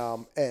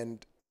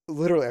 And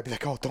literally I'd be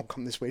like, oh, don't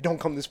come this way, don't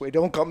come this way,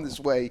 don't come this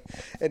way.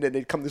 And then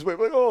they'd come this way,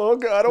 like, oh,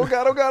 God, oh,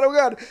 God, oh, God, oh,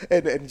 God.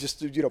 And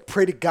just,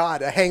 pray to God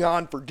to hang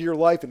on for dear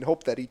life and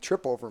hope that he'd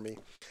trip over me.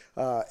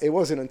 It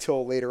wasn't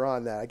until later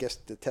on that I guess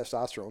the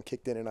testosterone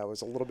kicked in and I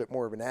was a little bit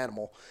more of an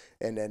animal.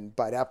 And then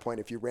by that point,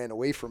 if you ran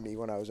away from me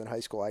when I was in high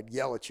school, I'd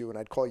yell at you and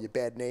I'd call you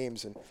bad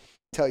names and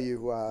tell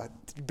you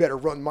you better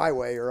run my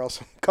way or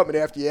else I'm coming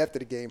after you after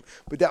the game.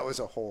 But that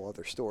was a whole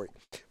other story.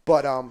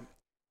 But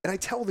and I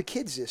tell the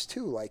kids this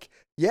too, like,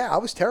 yeah, I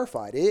was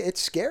terrified.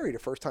 It's scary the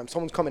first time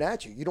someone's coming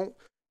at you. You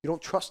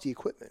don't trust the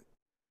equipment.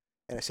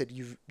 And I said,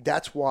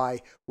 that's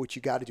why what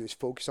you got to do is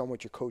focus on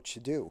what your coach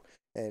should do.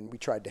 And we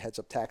tried the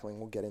heads-up tackling.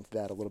 We'll get into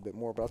that a little bit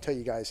more. But I'll tell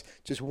you guys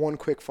just one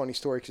quick funny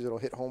story because it'll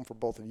hit home for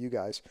both of you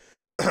guys.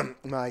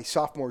 My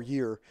sophomore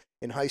year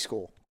in high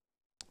school,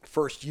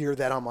 first year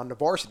that I'm on the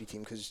varsity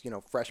team because,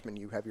 freshman,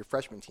 you have your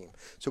freshman team.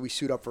 So we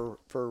suit up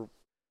for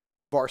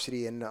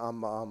varsity and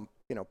I'm,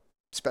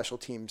 special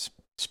teams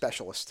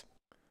specialist.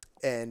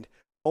 And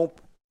our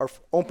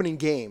opening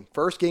game,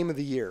 first game of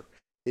the year,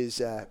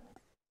 is at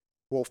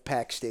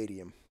Wolfpack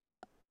Stadium.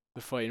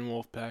 The Fighting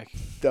Wolfpack.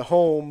 The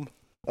home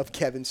of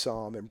Kevin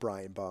Somm and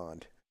Brian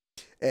Bond.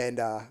 And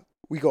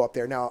we go up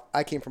there. Now,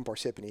 I came from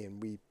Parsippany,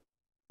 and we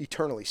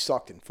eternally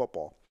sucked in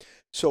football.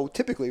 So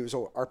typically it was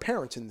our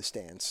parents in the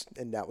stands,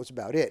 and that was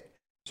about it.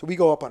 So we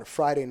go up on a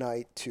Friday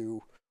night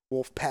to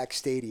Wolfpack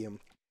Stadium,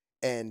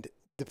 and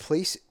the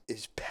place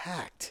is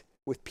packed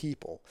with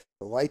people.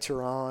 The lights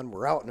are on.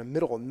 We're out in the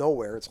middle of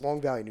nowhere. It's Long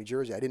Valley, New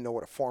Jersey. I didn't know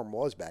what a farm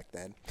was back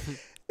then.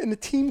 And the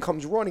team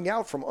comes running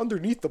out from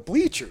underneath the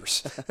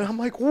bleachers. And I'm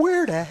like,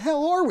 where the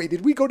hell are we?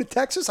 Did we go to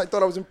Texas? I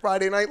thought I was in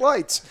Friday Night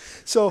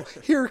Lights. So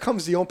here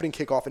comes the opening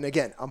kickoff. And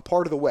again, I'm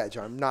part of the wedge.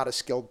 I'm not a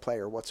skilled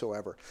player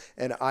whatsoever.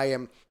 And I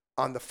am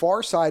on the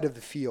far side of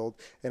the field.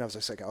 And I was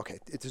just like, okay,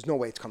 there's no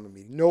way it's coming to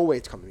me. No way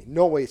it's coming to me.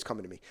 No way it's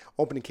coming to me.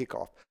 Opening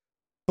kickoff.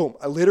 Boom.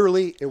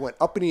 It went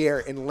up in the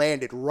air and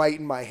landed right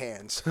in my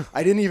hands.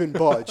 I didn't even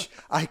budge.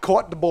 I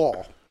caught the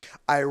ball.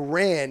 I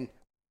ran.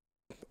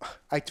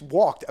 I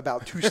walked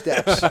about 2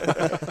 steps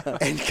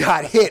and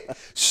got hit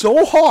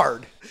so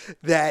hard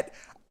that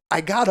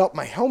I got up.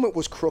 My helmet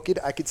was crooked.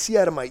 I could see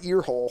out of my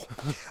ear hole.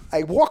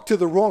 I walked to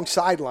the wrong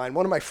sideline.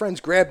 One of my friends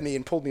grabbed me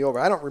and pulled me over.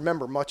 I don't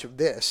remember much of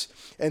this.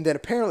 And then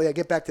apparently I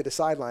get back to the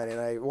sideline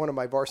and one of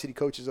my varsity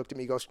coaches looked at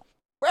me and goes,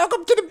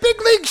 "Welcome to the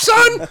big league,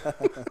 son."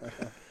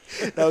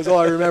 That was all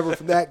I remember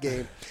from that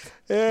game.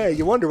 Yeah,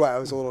 you wonder why I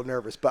was a little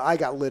nervous, but I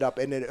got lit up.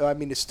 And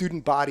then, the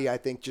student body, I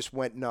think, just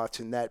went nuts,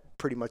 and that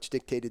pretty much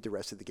dictated the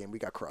rest of the game. We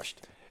got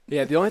crushed.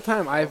 Yeah, the only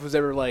time I was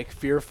ever,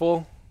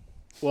 fearful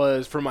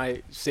was for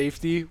my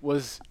safety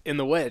was in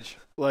the wedge.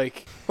 I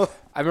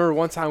remember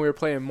one time we were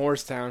playing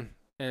Morristown,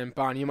 and,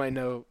 Bon, you might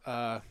know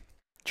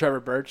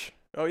Trevor Birch.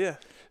 Oh, yeah.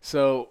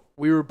 So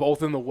we were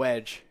both in the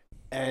wedge,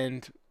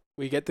 and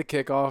we get the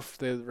kickoff.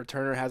 The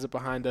returner has it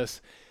behind us.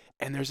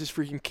 And there's this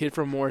freaking kid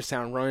from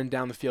Morristown running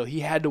down the field. He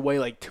had to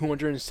weigh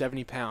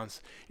 270 pounds.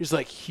 He was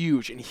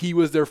huge, and he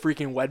was their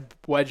freaking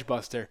wedge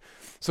buster.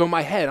 So in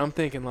my head, I'm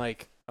thinking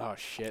oh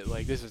shit,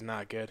 this is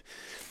not good.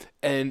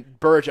 And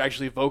Burge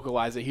actually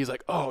vocalized it. He's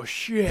like, oh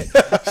shit.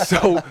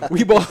 So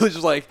we both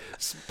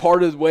just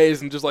parted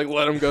ways and just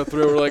let him go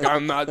through. We're like,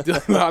 I'm not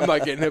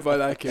getting hit by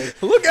that kid.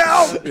 Look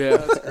out! Yeah,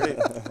 that's great.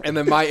 And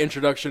then my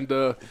introduction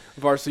to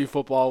varsity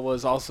football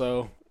was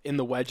also in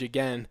the wedge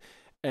again.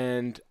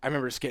 And I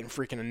remember just getting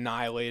freaking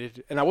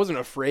annihilated. And I wasn't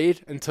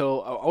afraid of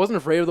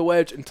the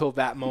wedge until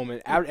that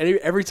moment.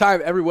 Every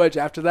time, every wedge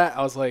after that,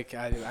 I was like,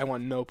 I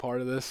want no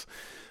part of this.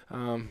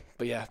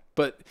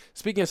 But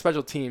speaking of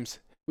special teams,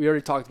 we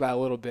already talked about it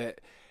a little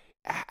bit.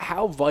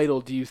 How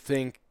vital do you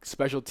think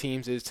special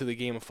teams is to the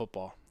game of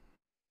football?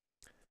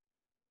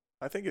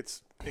 I think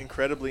it's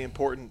incredibly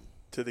important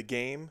to the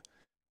game.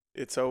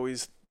 It's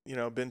always,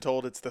 been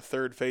told it's the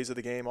third phase of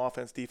the game: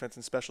 offense, defense,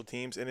 and special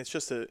teams. And it's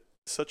just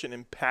such an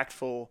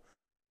impactful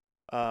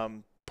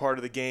part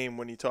of the game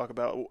when you talk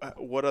about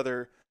what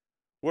other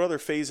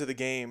phase of the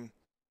game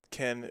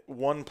can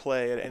one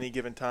play at any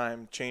given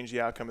time change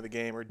the outcome of the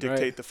game or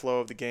dictate the flow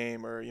of the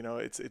game, or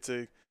it's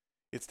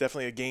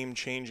definitely a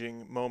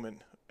game-changing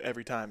moment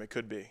every time. It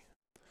could be.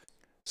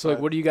 So,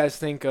 what do you guys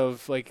think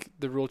of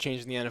the rule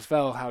change in the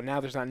NFL? How now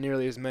there's not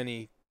nearly as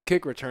many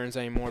kick returns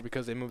anymore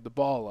because they moved the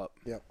ball up.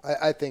 Yeah,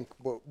 I think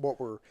what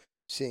we're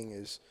seeing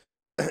is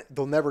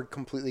they'll never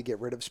completely get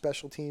rid of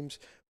special teams,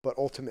 but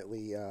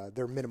ultimately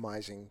they're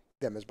minimizing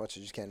them as much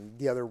as you can.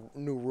 The other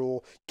new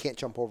rule: can't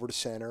jump over to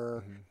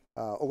center.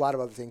 A lot of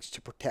other things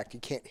to protect.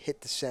 You can't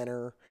hit the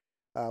center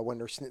when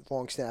they're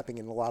long snapping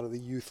in a lot of the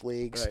youth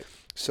leagues. Right.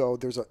 So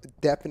there's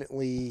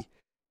definitely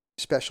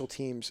special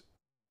teams.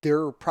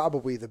 They're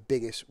probably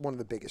one of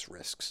the biggest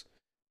risks,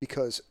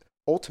 because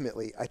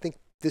ultimately I think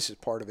this is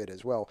part of it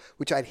as well,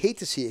 which I'd hate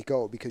to see it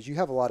go, because you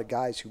have a lot of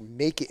guys who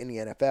make it in the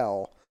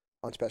NFL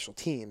on special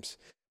teams,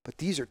 but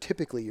these are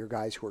typically your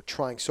guys who are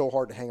trying so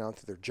hard to hang on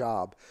to their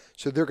job,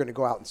 so they're going to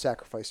go out and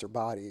sacrifice their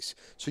bodies.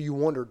 So you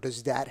wonder,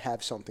 does that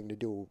have something to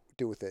do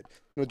with it?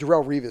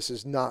 Darrelle Revis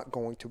is not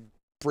going to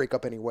break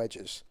up any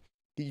wedges.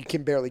 You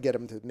can barely get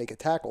him to make a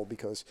tackle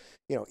because,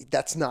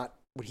 that's not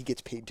what he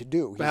gets paid to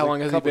do. But how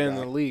long has he been in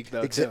the league,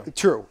 though?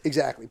 True,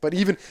 exactly. But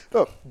even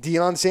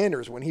Deion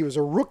Sanders, when he was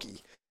a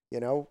rookie, he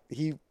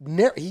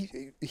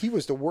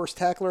was the worst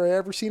tackler I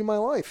ever seen in my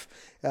life.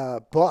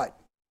 But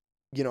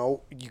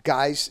you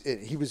guys,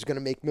 he was going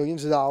to make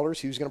millions of dollars.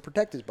 He was going to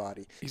protect his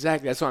body.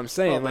 Exactly. That's what I'm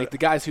saying. The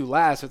guys who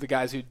last are the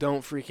guys who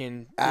don't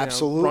freaking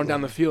absolutely run down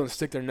the field and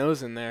stick their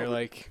nose in there.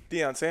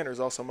 Deion Sanders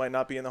also might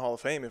not be in the Hall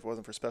of Fame if it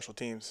wasn't for special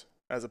teams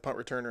as a punt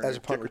returner. As a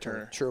punt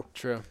returner.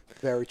 True.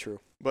 Very true.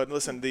 But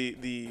listen,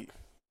 the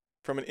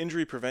from an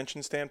injury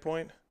prevention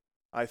standpoint,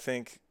 I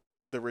think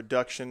the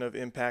reduction of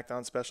impact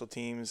on special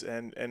teams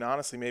and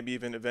honestly maybe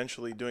even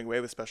eventually doing away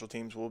with special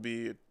teams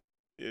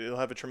it'll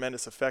have a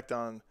tremendous effect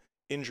on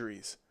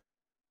injuries.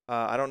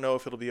 I don't know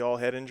if it'll be all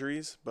head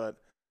injuries, but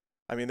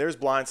I mean, there's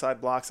blindside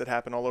blocks that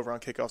happen all over on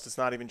kickoffs. It's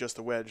not even just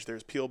the wedge.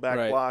 There's peel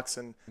back blocks,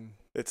 and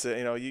it's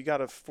you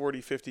got a 40,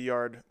 50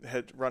 yard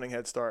running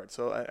head start.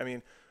 So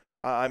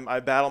I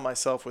battle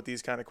myself with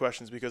these kind of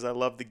questions because I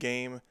love the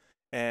game,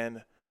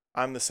 and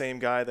I'm the same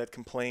guy that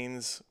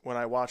complains when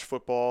I watch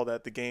football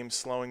that the game's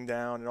slowing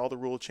down and all the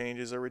rule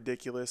changes are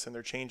ridiculous and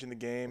they're changing the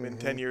game. In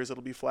 10 years,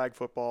 it'll be flag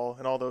football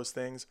and all those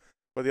things.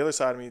 But the other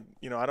side of me,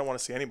 I don't want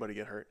to see anybody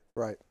get hurt.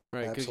 Right.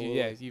 Because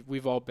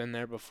we've all been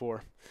there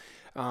before.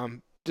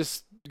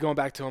 Just going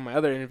back to one of my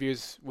other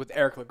interviews with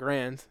Eric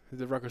LeGrand,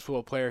 the Rutgers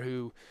football player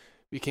who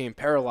became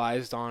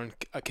paralyzed on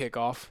a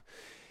kickoff.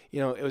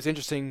 It was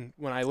interesting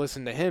when I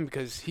listened to him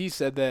because he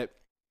said that,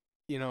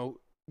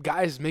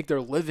 guys make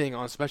their living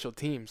on special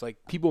teams.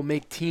 People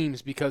make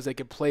teams because they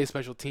can play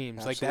special teams.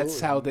 Absolutely. That's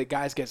how the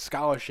guys get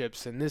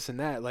scholarships and this and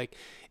that.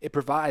 It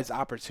provides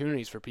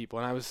opportunities for people.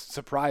 And I was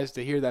surprised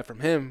to hear that from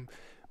him,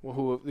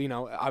 who,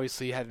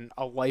 obviously had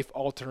a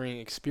life-altering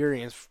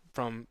experience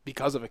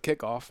because of a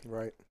kickoff.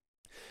 Right.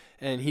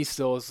 And he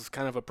still is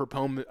kind of a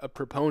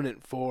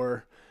proponent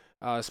for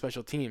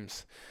special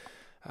teams.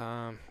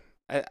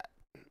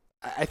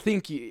 I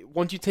think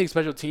once you take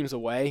special teams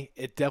away,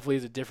 it definitely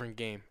is a different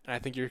game. And I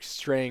think you're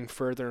straying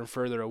further and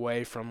further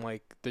away from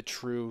the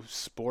true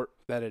sport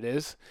that it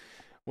is,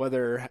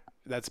 whether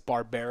that's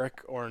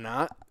barbaric or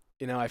not.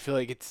 I feel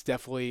like it's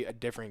definitely a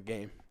different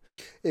game.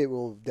 It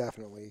will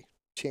definitely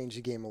change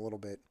the game a little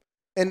bit.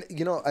 And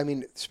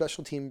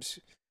special teams.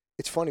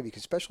 It's funny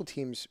because special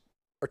teams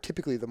are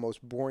typically the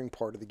most boring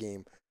part of the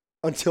game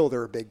until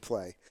they're a big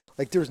play.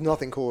 There's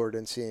nothing cooler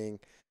than seeing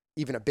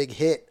even a big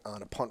hit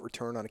on a punt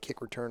return, on a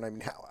kick return.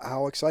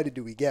 How excited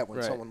do we get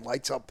when someone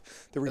lights up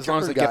the return guy? As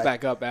long as they get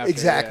back up after.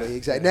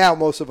 Exactly. Yeah. Now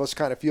most of us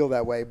kind of feel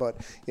that way, but,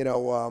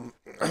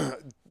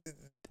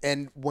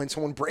 and when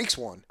someone breaks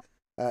one,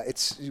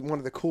 it's one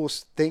of the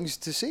coolest things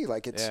to see.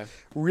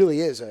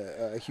 Really is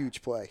a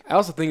huge play. I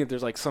also think that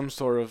there's some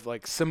sort of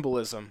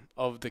symbolism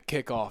of the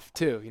kickoff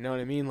too. You know what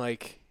I mean?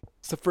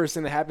 It's the first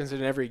thing that happens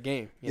in every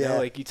game. You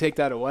know, you take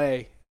that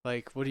away.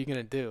 What are you going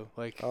to do?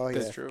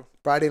 That's true.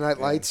 Friday Night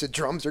Lights, the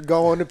drums are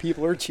going, and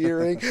people are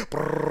cheering.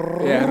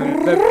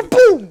 And then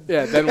boom!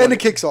 Then and it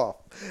kicks off.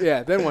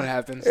 Yeah, then what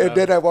happens? And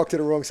then I walk to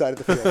the wrong side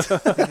of the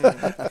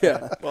field.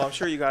 Yeah. Well, I'm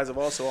sure you guys have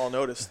also all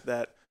noticed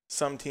that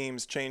some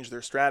teams change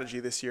their strategy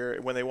this year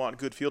when they want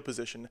good field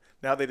position.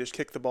 Now they just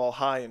kick the ball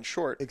high and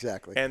short.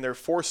 Exactly. And they're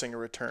forcing a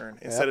return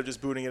instead of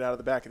just booting it out of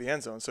the back of the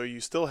end zone. So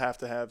you still have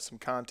to have some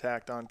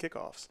contact on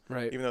kickoffs.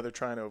 Right. Even though they're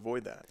trying to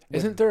avoid that.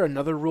 Isn't there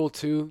another rule,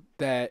 too,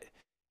 that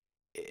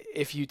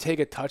if you take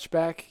a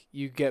touchback,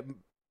 you get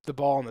the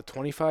ball on the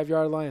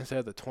 25-yard line instead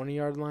of the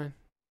 20-yard line.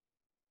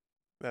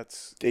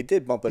 They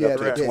did bump it up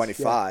to the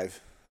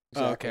 25. Yeah.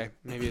 Exactly. Oh, okay,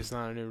 maybe it's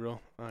not a new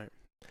rule. All right.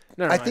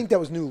 Never mind. I think that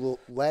was new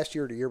last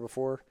year or the year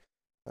before.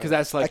 Because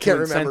that's like I can't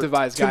to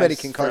incentivize too many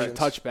guys concussions.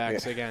 for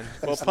touchbacks again.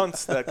 Well,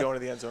 punts that go into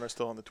the end zone are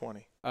still on the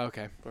 20.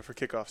 Okay. But for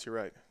kickoffs, you're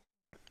right.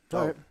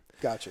 All right.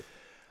 Gotcha.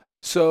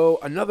 So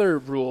another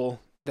rule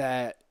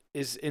that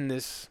is in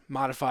this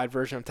modified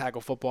version of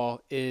tackle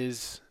football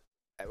is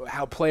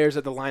how players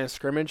at the line of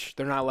scrimmage,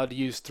 they're not allowed to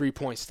use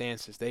 3-point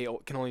stances. They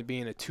can only be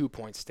in a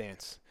 2-point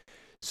stance.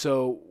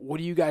 So what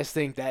do you guys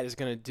think that is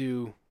going to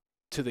do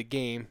to the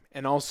game?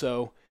 And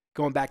also,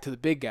 going back to the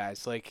big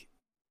guys, like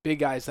big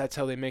guys, that's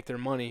how they make their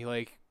money,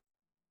 like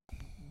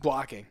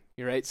blocking,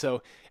 right?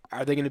 So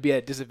are they going to be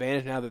at a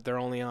disadvantage now that they're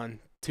only on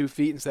 2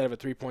 feet instead of a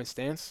 3-point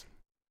stance?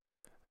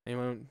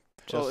 Anyone?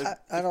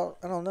 I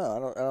don't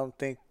know. I don't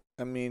think.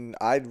 I mean,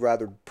 I'd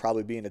rather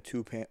probably be in a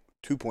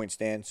 2-point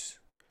stance,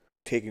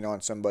 taking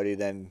on somebody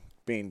than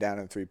being down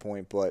in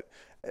 3-point. But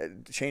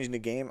changing the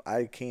game,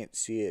 I can't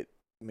see it.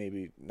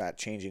 Maybe not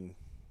changing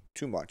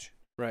too much.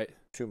 Right.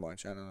 Too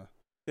much. I don't know.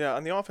 Yeah,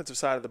 on the offensive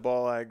side of the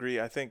ball, I agree.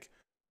 I think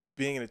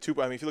being in a 2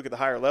 point, I mean, if you look at the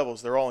higher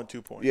levels, they're all in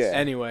 2 points. Yeah.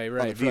 Anyway,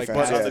 right. But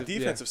on the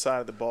defensive side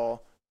of the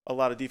ball, a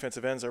lot of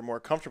defensive ends are more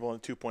comfortable in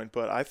 2-point.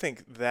 But I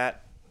think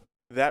that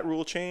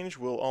rule change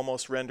will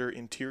almost render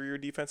interior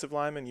defensive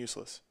linemen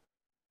useless.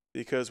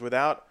 Because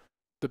without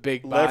the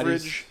big leverage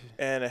bodies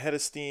and a head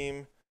of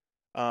steam,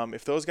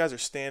 if those guys are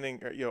standing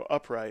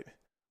upright,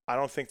 I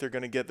don't think they're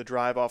going to get the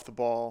drive off the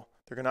ball.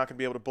 They're not going to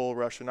be able to bull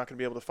rush. They're not going to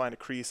be able to find a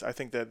crease. I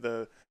think that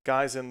the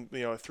guys in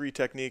a 3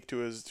 technique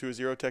to a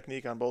 0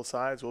 technique on both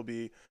sides will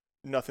be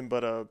nothing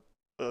but a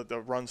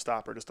run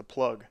stopper, just a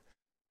plug,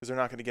 because they're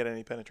not going to get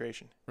any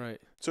penetration.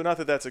 Right. So not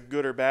that that's a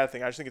good or bad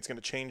thing. I just think it's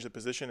going to change the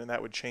position, and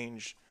that would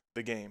change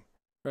the game.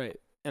 Right.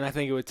 And I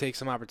think it would take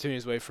some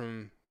opportunities away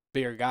from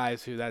bigger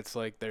guys who that's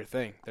like their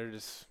thing. They're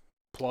just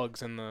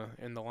plugs in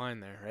the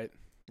line there, right?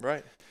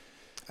 Right.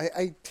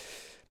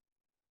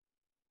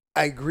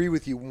 I agree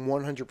with you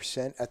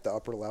 100% at the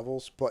upper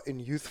levels, but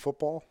in youth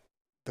football,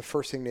 the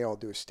first thing they all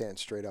do is stand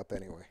straight up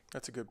anyway.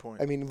 That's a good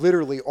point. I mean,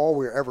 literally all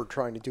we're ever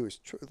trying to do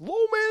is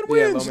low man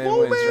wins,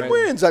 low man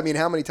wins. I mean,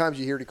 how many times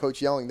you hear the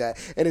coach yelling that?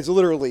 And it's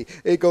literally,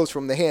 it goes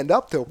from the hand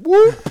up to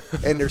whoop,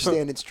 and they're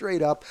standing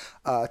straight up.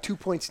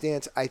 2-point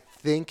stance, I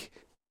think,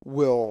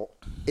 will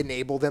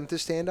enable them to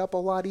stand up a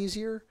lot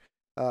easier.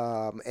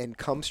 And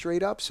come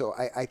straight up. So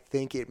I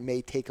think it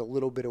may take a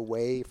little bit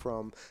away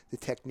from the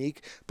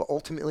technique. But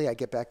ultimately, I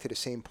get back to the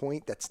same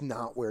point. That's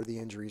not where the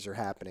injuries are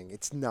happening.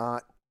 It's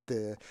not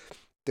the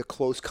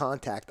close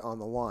contact on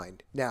the line.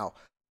 Now,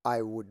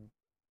 I would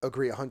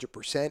agree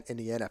 100% in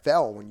the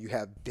NFL when you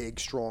have big,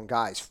 strong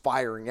guys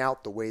firing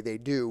out the way they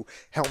do,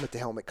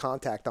 helmet-to-helmet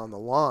contact on the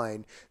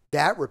line,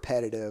 that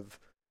repetitive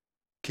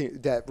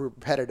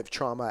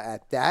trauma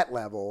at that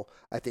level,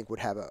 I think, would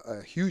have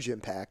a huge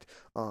impact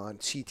on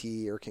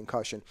CTE or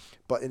concussion.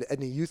 But in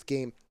the youth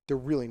game, they're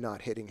really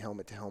not hitting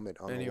helmet-to-helmet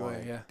on the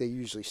line. Yeah. They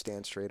usually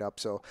stand straight up.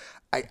 So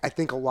I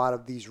think a lot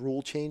of these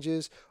rule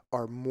changes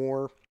are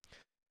more,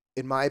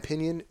 in my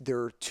opinion,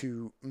 they're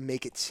to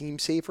make it seem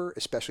safer,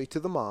 especially to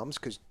the moms,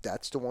 because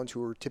that's the ones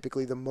who are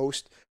typically the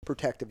most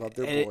protective of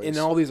their boys. In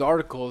all these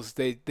articles,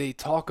 they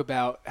talk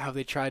about how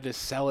they tried to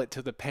sell it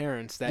to the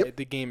parents that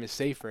the game is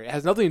safer. It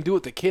has nothing to do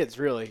with the kids,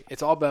 really.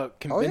 It's all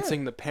about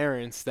convincing the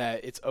parents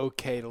that it's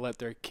okay to let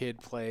their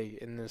kid play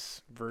in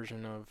this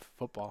version of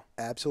football.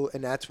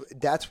 Absolutely, and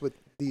that's what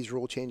these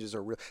rule changes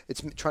are real.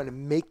 It's trying to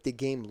make the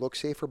game look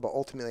safer, but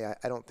ultimately,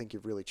 I don't think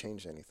you've really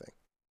changed anything.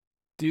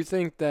 Do you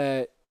think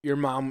that your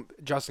mom,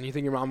 Justin, you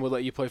think your mom would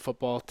let you play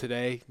football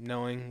today,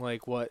 knowing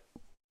like what?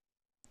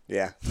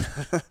 Yeah.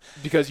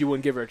 Because you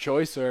wouldn't give her a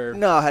choice, or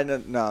no, I had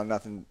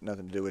nothing to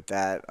do with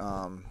that.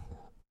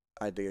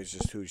 I think it's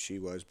just who she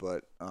was,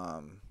 but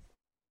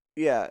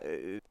yeah,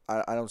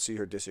 I don't see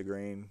her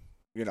disagreeing.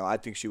 I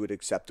think she would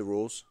accept the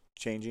rules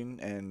changing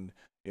and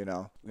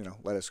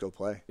let us go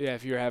play. Yeah,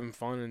 if you're having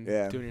fun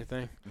and doing your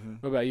thing. Mm-hmm.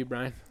 What about you,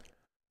 Brian?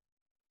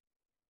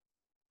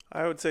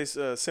 I would say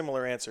a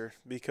similar answer,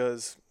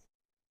 because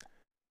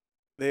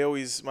they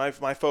always,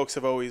 my folks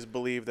have always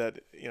believed that,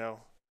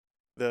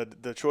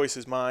 the choice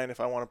is mine if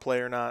I want to play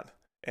or not,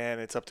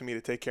 and it's up to me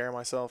to take care of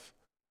myself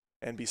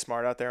and be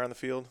smart out there on the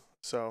field.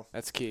 So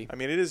that's key. I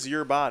mean, it is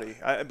your body,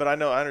 but I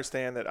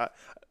understand that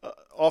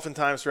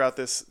oftentimes throughout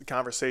this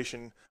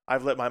conversation,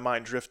 I've let my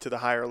mind drift to the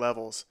higher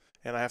levels,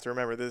 and I have to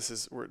remember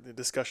we're the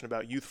discussion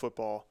about youth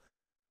football.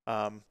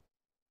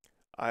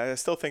 I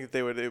still think that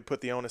they would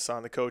put the onus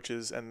on the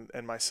coaches and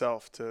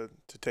myself to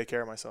take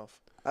care of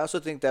myself. I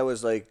also think that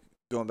was like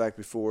going back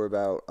before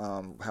about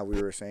how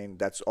we were saying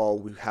that's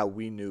how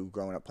we knew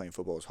growing up playing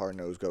football was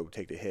hard-nosed, go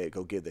take the hit,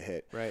 go give the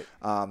hit. Right.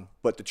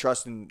 But the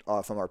trust from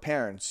our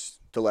parents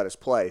to let us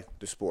play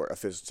the sport,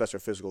 such a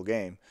physical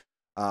game,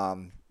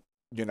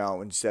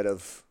 instead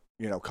of,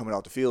 coming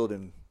out the field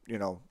and,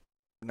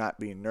 not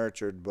being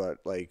nurtured, but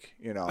like,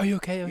 Are you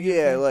okay?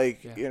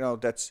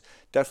 That's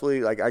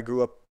definitely, like, I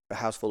grew up a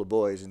house full of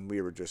boys, and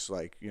we were just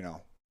like,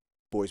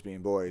 boys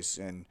being boys.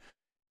 And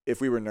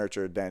if we were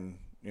nurtured, then,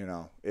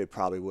 it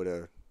probably would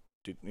have,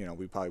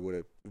 we probably would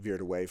have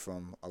veered away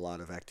from a lot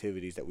of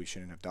activities that we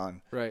shouldn't have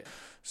done. Right.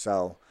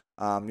 So,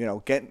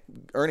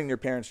 earning your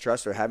parents'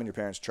 trust or having your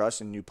parents'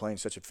 trust and you playing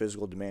such a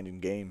physical,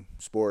 demanding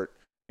sport,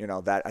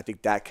 that I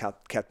think that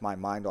kept my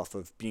mind off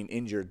of being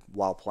injured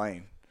while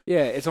playing.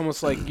 Yeah, it's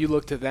almost like you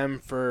look to them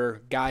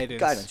for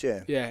guidance. Guidance,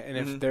 yeah. Yeah, and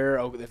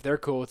if they're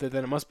cool with it,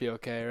 then it must be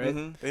okay, right?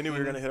 Mm-hmm. They knew we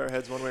were going to hit our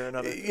heads one way or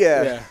another.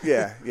 Yeah.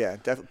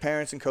 Definitely,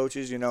 parents and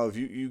coaches. If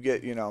you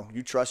get,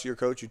 you trust your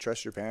coach, you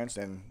trust your parents,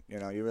 then you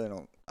really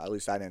don't. At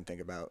least I didn't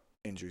think about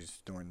injuries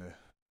during the.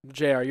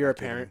 JR, you're a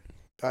parent.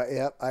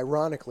 Yeah.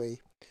 Ironically,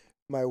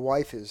 my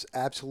wife is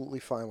absolutely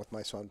fine with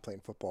my son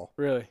playing football.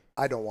 Really?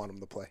 I don't want him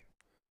to play,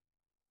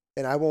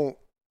 and I won't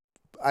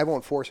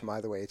force him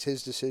either way. It's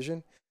his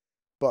decision,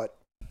 but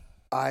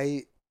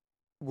I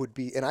would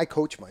be, and I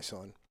coach my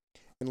son,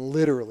 and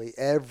literally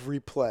every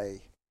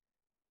play,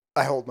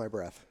 I hold my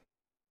breath,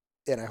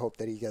 and I hope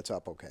that he gets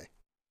up okay.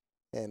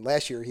 And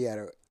last year he had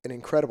an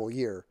incredible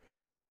year,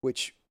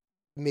 which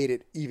made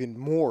it even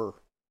more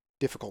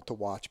difficult to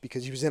watch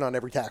because he was in on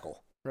every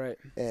tackle. Right.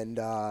 And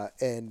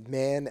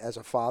man, as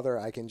a father,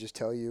 I can just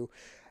tell you,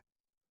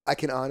 I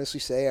can honestly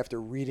say after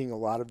reading a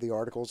lot of the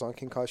articles on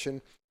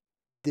concussion,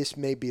 this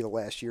may be the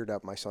last year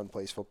that my son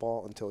plays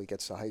football until he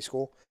gets to high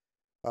school.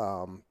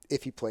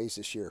 If he plays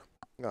this year,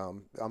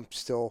 we're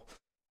still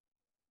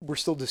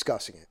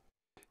discussing it.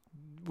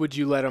 Would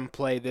you let him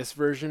play this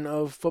version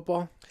of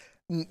football?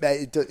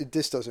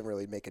 This doesn't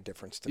really make a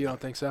difference to me. You don't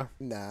think so?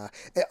 Nah.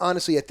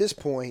 Honestly, at this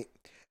point,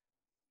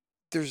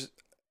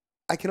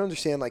 I can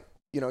understand,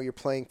 you're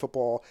playing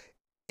football.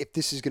 If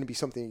this is going to be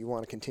something you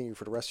want to continue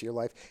for the rest of your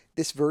life,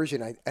 this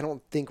version, I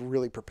don't think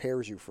really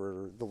prepares you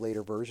for the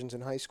later versions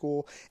in high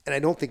school, and I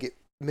don't think it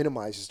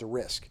minimizes the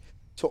risk.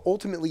 So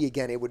ultimately,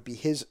 again, it would be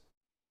his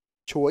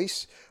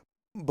choice,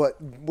 but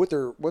what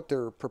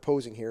they're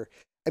proposing here,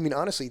 I mean,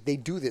 honestly, they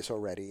do this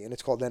already, and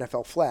it's called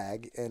NFL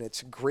Flag, and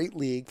it's a great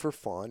league for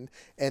fun,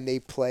 and they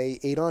play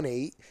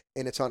 8-on-8,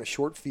 and it's on a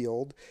short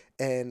field,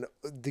 and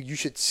you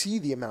should see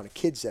the amount of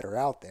kids that are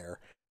out there.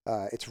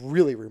 It's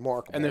really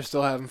remarkable. And they're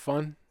still having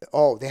fun?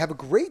 Oh, they have a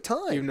great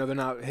time. Even though they're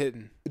not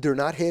hitting. They're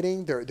not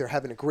hitting. They're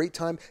having a great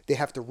time. They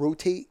have to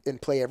rotate and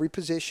play every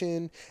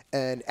position,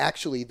 and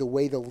actually, the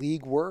way the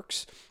league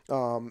works,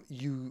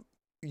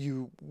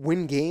 you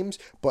win games,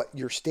 but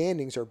your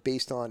standings are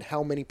based on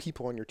how many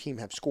people on your team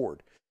have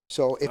scored.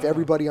 So if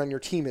everybody on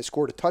your team has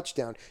scored a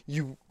touchdown,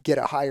 you get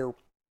a higher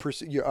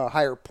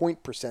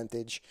point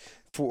percentage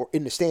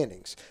in the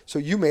standings. So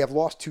you may have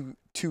lost two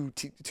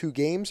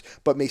games,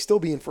 but may still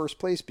be in first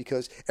place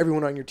because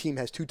everyone on your team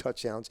has 2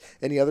 touchdowns,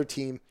 and the other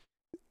team,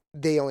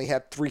 they only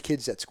have 3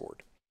 kids that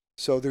scored.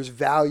 So there's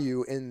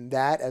value in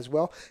that as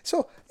well.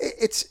 So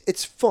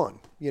it's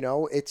fun,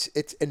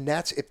 It's and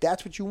if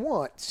that's what you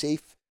want,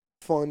 safe,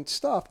 fun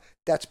stuff,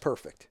 that's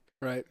perfect.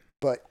 Right.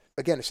 But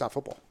again, it's not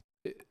football.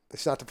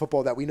 It's not the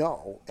football that we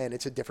know, and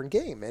it's a different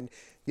game. And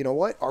you know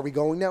what? Are we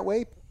going that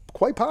way?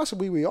 Quite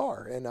possibly we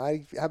are. And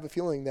I have a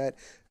feeling that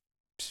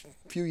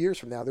a few years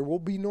from now, there will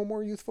be no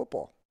more youth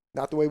football.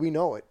 Not the way we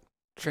know it.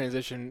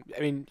 Transition.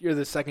 I mean, you're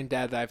the second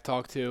dad that I've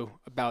talked to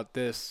about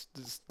this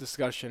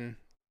discussion,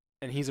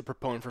 and he's a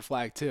proponent for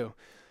flag too.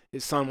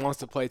 His son wants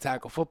to play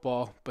tackle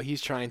football, but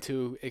he's trying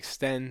to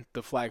extend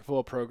the flag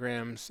football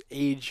program's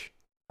age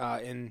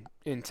in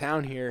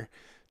town here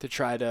to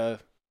try to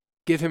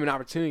give him an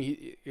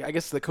opportunity. I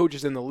guess the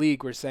coaches in the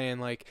league were saying,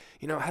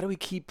 how do we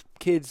keep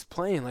kids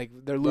playing?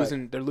 They're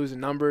losing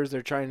numbers.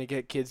 They're trying to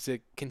get kids to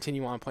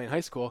continue on playing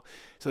high school.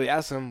 So they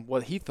asked him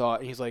what he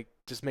thought, and he's like,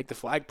 just make the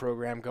flag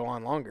program go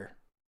on longer.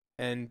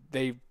 And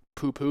they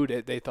poo-pooed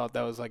it. They thought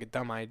that was a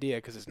dumb idea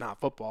because it's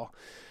not football.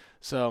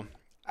 So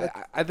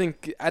I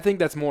think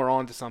that's more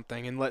on to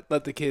something, and let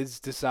the kids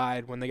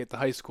decide when they get to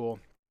high school.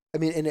 I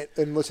mean,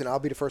 and listen, I'll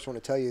be the first one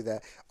to tell you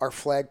that our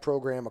flag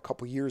program a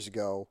couple years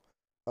ago,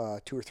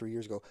 2 or 3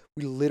 years ago,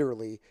 we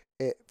literally,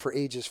 for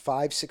ages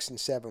 5, 6, and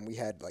 7, we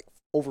had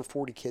over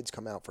 40 kids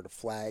come out for the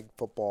flag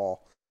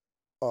football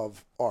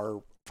of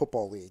our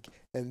football league.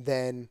 And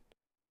then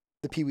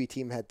the Pee Wee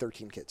team had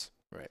 13 kids.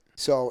 Right.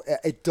 So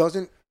it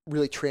doesn't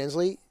really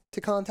translate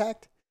to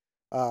contact.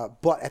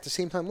 But at the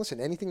same time, listen,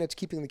 anything that's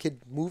keeping the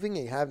kid moving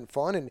and having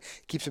fun and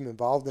keeps him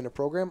involved in a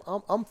program,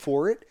 I'm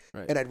for it.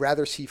 Right. And I'd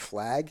rather see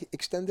flag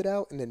extended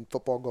out and then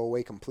football go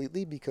away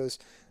completely because,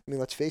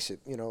 let's face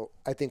it,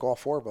 I think all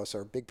 4 of us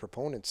are big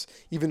proponents,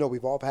 even though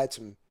we've all had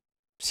some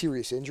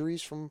serious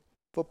injuries from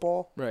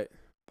football. Right.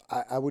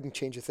 I wouldn't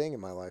change a thing in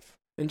my life.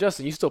 And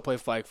Justin, you still play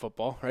flag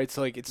football, right?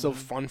 So it's still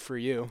fun for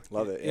you.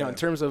 Love it. Yeah. In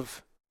terms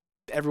of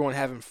everyone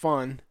having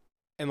fun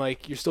and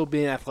you're still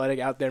being athletic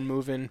out there,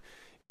 moving,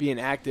 being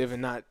active,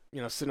 and not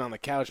sitting on the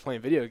couch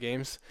playing video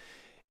games,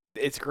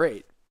 it's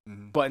great.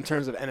 Mm-hmm. But in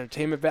terms of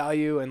entertainment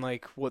value and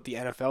what the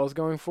NFL is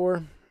going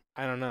for,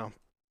 I don't know.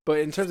 But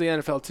in terms of the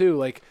NFL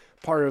too,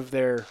 part of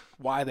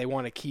why they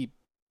want to keep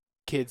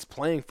kids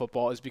playing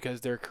football is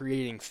because they're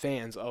creating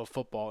fans of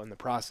football in the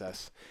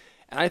process.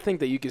 And I think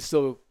that you could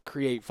still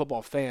create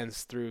football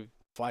fans through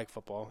flag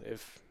football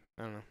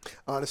I don't know.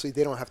 Honestly,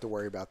 they don't have to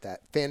worry about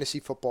that. Fantasy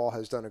football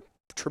has done a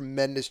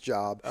tremendous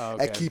job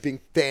at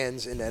keeping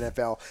fans in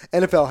NFL.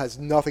 NFL has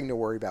nothing to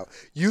worry about.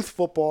 Youth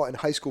football and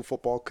high school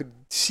football could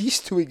cease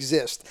to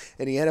exist,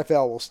 and the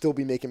NFL will still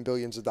be making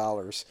billions of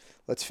dollars.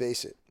 Let's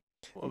face it.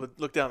 Well, but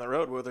look down the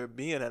road. Will there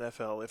be an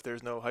NFL if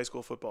there's no high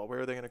school football?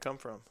 Where are they going to come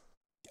from?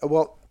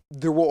 Well,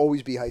 there will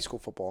always be high school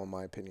football, in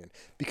my opinion,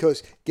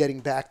 because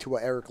getting back to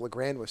what Eric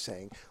LeGrand was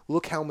saying,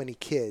 look how many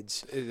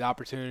kids.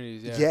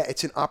 Opportunities, yeah. Yeah,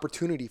 it's an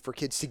opportunity for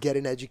kids to get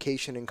an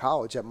education in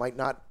college that might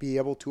not be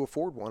able to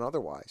afford one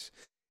otherwise.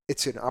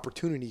 It's an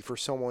opportunity for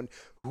someone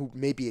who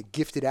may be a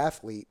gifted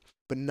athlete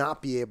but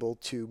not be able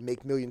to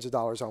make millions of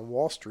dollars on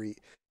Wall Street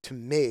to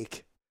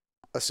make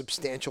a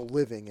substantial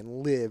living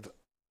and live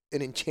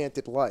an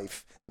enchanted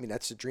life. I mean,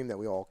 that's the dream that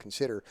we all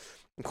consider.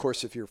 Of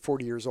course, if you're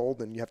 40 years old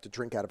and you have to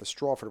drink out of a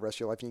straw for the rest of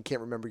your life and you can't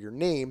remember your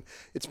name,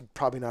 it's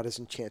probably not as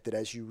enchanted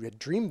as you had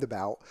dreamed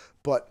about,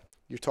 but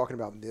you're talking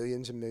about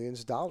millions and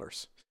millions of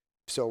dollars.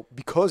 So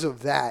because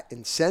of that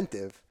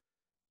incentive,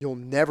 you'll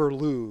never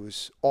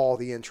lose all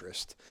the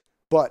interest.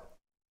 But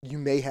you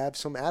may have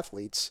some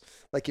athletes,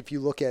 like if you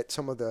look at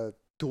some of the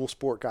dual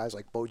sport guys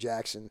like Bo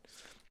Jackson,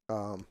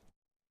 who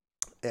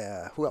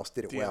else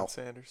did it well?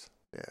 Sanders.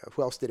 Yeah,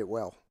 who else did it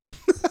well?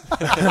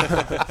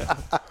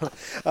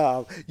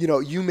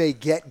 You may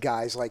get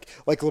guys like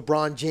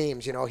LeBron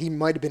James. He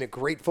might have been a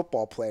great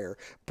football player,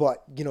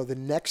 but the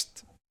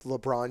next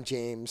LeBron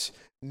James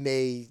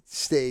may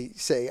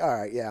say, all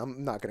right, yeah,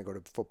 I'm not going to go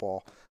to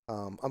football.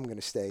 I'm going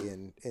to stay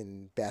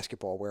in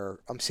basketball where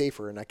I'm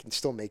safer and I can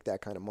still make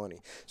that kind of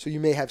money. So you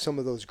may have some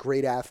of those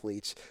great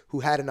athletes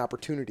who had an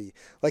opportunity.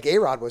 Like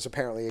A-Rod was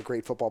apparently a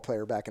great football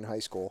player back in high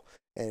school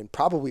and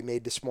probably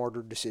made the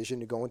smarter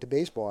decision to go into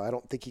baseball. I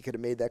don't think he could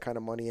have made that kind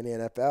of money in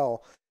the NFL.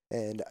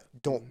 And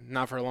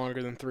not for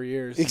longer than 3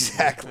 years.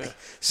 Exactly.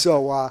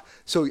 So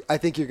I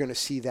think you're going to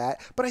see that.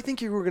 But I think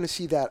you're going to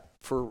see that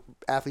for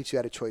athletes who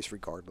had a choice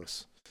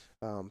regardless.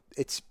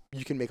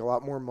 You can make a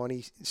lot more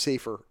money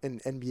safer in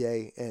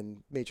NBA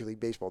and Major League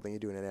Baseball than you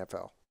do in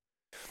NFL.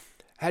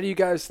 How do you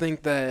guys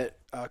think that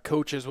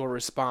coaches will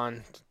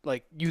respond,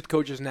 like youth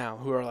coaches now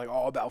who are like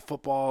all about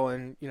football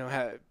and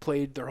have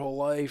played their whole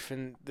life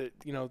and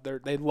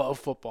they love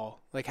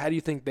football? Like, how do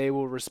you think they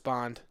will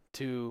respond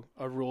to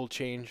a rule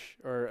change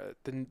or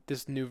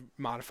this new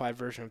modified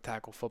version of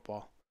tackle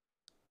football?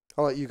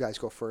 I'll let you guys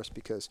go first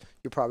because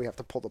you probably have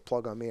to pull the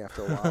plug on me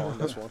after a while on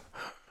this one.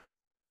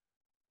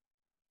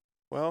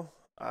 Well,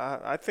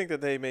 I think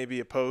that they may be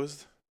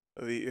opposed,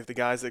 if the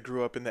guys that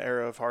grew up in the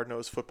era of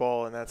hard-nosed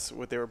football and that's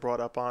what they were brought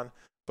up on.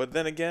 But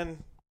then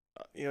again,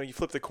 you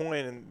flip the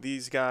coin and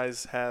these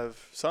guys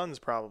have sons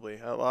probably.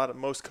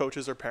 Most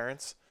coaches are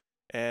parents,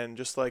 and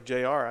just like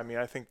JR, I mean,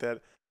 I think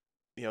that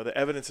the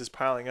evidence is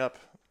piling up,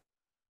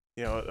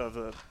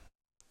 of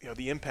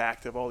the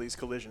impact of all these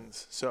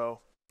collisions. So,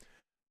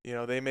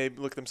 they may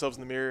look themselves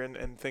in the mirror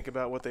and think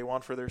about what they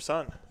want for their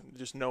son,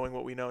 just knowing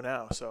what we know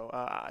now. So,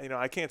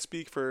 I can't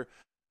speak for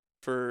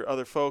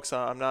other folks.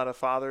 I'm not a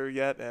father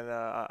yet, and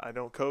I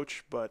don't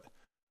coach, but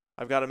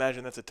I've got to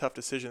imagine that's a tough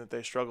decision that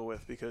they struggle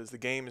with because the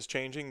game is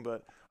changing,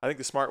 but I think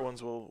the smart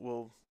ones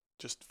will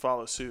just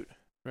follow suit.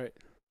 Right.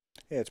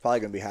 Yeah, it's probably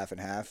going to be half and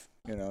half.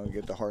 You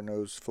get the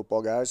hard-nosed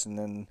football guys and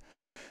then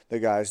the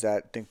guys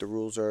that think the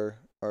rules are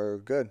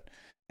good.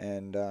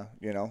 And,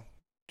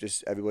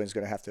 just everybody's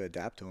going to have to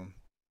adapt to them,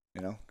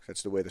 'cause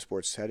that's the way the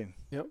sport's heading.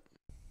 Yep.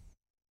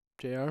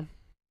 JR?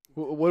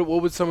 What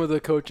would some of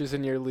the coaches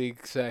in your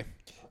league say?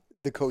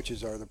 The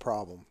coaches are the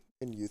problem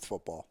in youth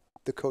football.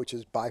 The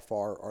coaches by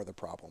far are the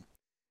problem.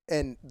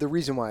 And the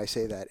reason why I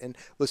say that, and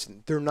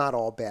listen, they're not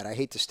all bad. I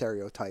hate to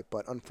stereotype,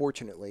 but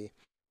unfortunately,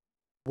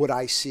 what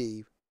I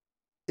see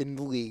in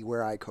the league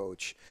where I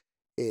coach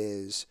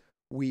is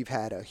we've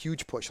had a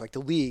huge push. Like the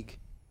league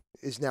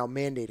is now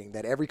mandating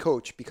that every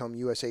coach become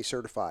USA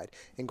certified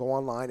and go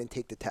online and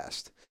take the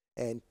test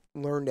and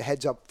learn the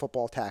heads-up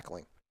football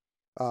tackling.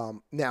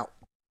 Now,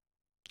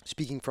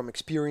 speaking from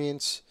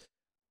experience,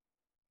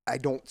 I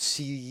don't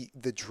see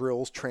the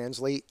drills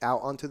translate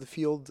out onto the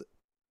field,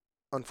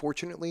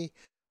 unfortunately.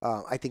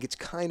 I think it's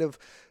kind of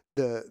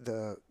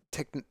the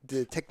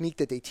technique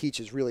that they teach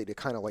is really to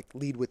kind of like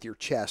lead with your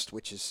chest,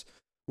 which is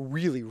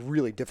really,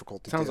 really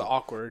difficult to do. Sounds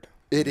awkward.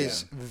 It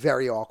is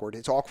very awkward.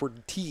 It's awkward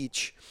to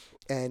teach,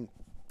 and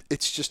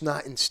it's just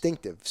not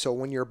instinctive. So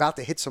when you're about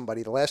to hit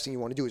somebody, the last thing you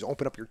want to do is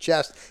open up your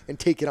chest and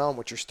take it on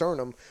with your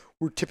sternum.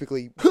 We're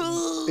typically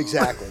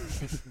exactly.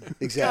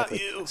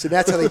 So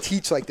that's how they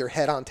teach like their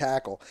head-on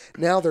tackle.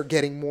 Now they're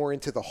getting more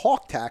into the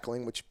hawk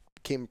tackling, which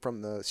came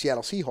from the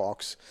Seattle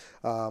Seahawks.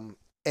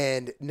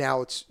 And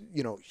now it's,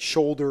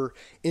 shoulder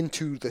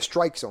into the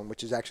strike zone,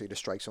 which is actually the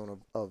strike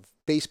zone of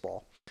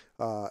baseball.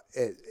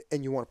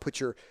 And you want to put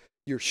your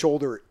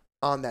shoulder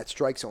on that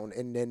strike zone,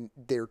 and then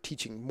they're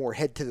teaching more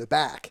head to the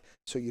back,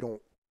 so you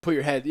don't put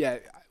your head. Yeah,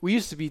 we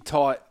used to be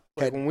taught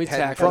Like when we head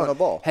in tackle, front. The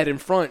ball. head in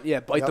front, bite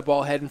Yep. the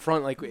ball head in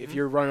front. Like if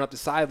you're running up the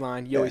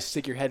sideline, you Yeah. always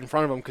stick your head in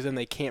front of them because then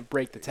they can't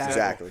break the tackle.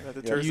 Exactly. That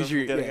Yeah. deters them Use from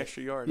your- getting yeah.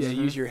 extra yards. Yeah,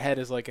 use your head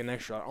as like an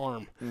extra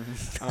arm.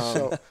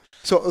 And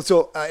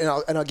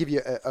I'll give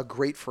you a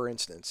great for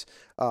instance.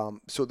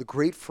 So the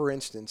great for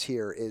instance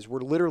here is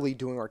we're literally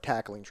doing our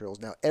tackling drills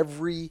now.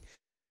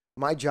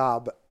 My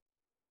job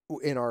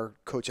in our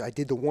coach, I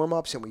did the warm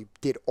ups and we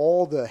did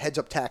all the heads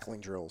up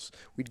tackling drills.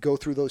 We'd go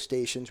through those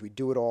stations. We'd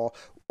do it all.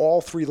 All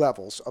 3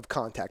 levels of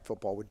contact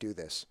football would do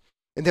this,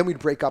 and then we'd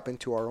break up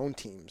into our own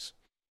teams.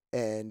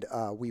 And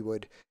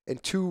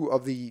and 2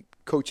 of the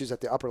coaches at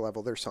the upper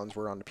level, their sons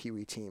were on the Pee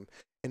Wee team,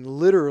 and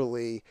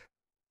literally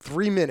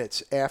 3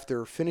 minutes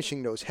after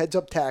finishing those heads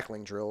up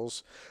tackling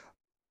drills,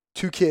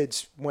 2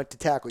 kids went to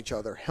tackle each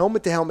other,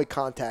 helmet to helmet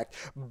contact,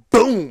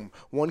 boom!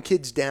 One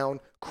kid's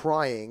down,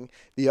 crying.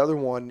 The other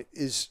one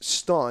is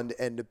stunned,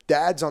 and the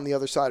dads on the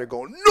other side are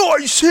going,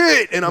 "Nice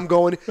hit!" And I'm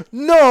going,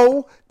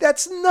 "No,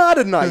 that's not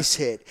a nice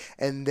hit."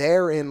 And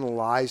therein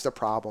lies the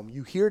problem.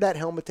 You hear that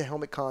helmet to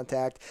helmet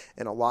contact,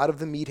 and a lot of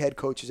the meathead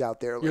coaches out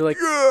there are You're like,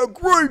 "Yeah,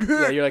 great hit."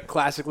 Yeah, you're like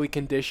classically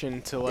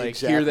conditioned to like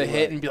hear Exactly the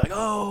hit right. and be like,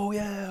 "Oh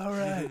yeah, all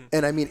right."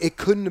 And I mean, it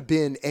couldn't have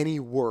been any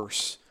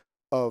worse.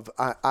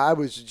 I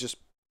was just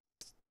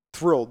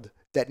thrilled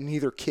that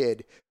neither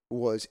kid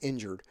was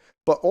injured.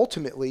 But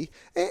ultimately,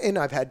 and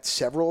I've had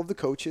several of the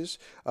coaches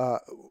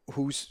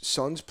whose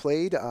sons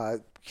played,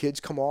 kids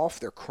come off,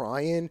 they're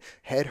crying,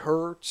 head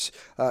hurts,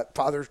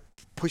 father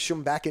push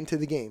them back into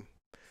the game.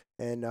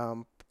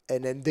 And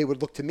then they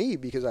would look to me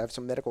because I have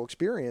some medical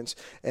experience,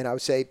 and I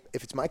would say,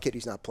 if it's my kid,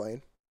 he's not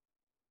playing.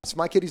 It's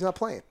my kid, he's not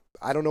playing.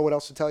 I don't know what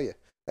else to tell you.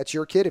 That's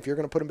your kid. If you're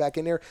going to put him back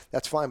in there,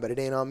 that's fine, but it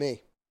ain't on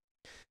me.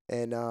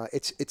 And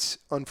it's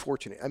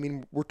unfortunate. I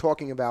mean, we're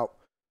talking about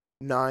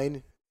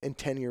 9 and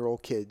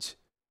 10-year-old kids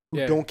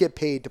who don't get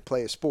paid to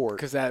play a sport.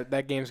 Because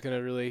that game's going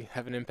to really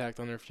have an impact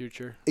on their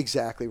future.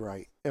 Exactly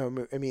right.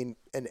 I mean,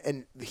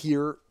 and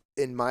here,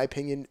 in my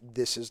opinion,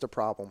 this is the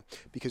problem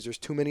because there's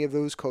too many of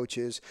those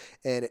coaches,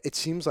 and it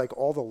seems like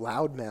all the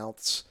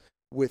loudmouths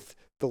with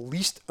the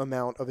least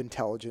amount of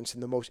intelligence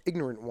and the most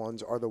ignorant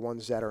ones are the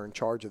ones that are in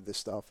charge of this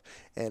stuff.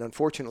 And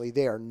unfortunately,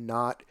 they are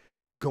not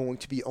going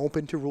to be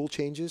open to rule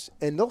changes,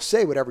 and they'll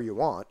say whatever you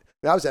want.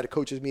 I was at a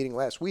coaches meeting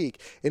last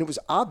week, and it was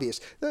obvious.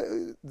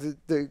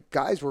 The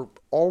guys were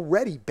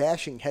already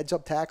bashing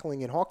heads-up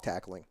tackling and hawk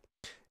tackling.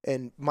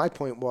 And my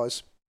point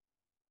was,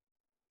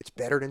 it's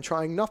better than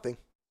trying nothing.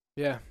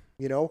 Yeah.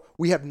 You know,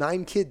 we have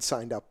 9 kids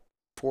signed up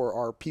for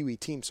our Pee Wee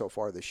team so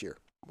far this year.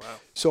 Wow.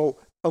 So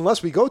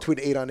unless we go to an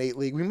 8-on-8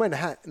 league, we might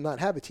not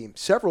have a team.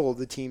 Several of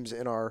the teams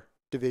in our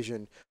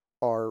division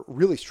are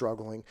really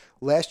struggling.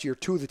 Last year,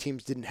 2 of the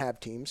teams didn't have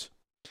teams.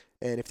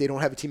 And if they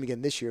don't have a team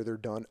again this year, they're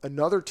done.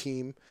 Another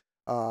team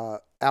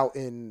out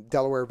in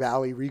Delaware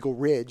Valley, Regal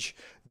Ridge,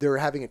 they're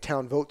having a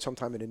town vote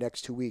sometime in the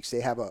next 2 weeks.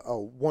 They have a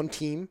one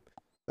team,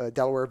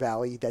 Delaware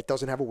Valley, that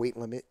doesn't have a weight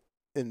limit,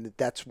 and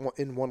that's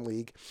in one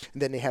league.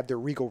 And then they have their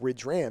Regal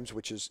Ridge Rams,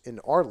 which is in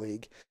our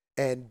league.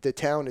 And the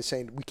town is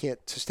saying we can't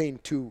sustain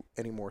 2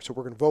 anymore, so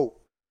we're going to vote.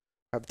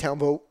 Have a town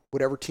vote.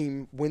 Whatever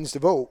team wins the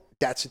vote,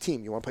 that's the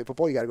team. You want to play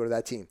football, you got to go to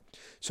that team.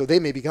 So they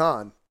may be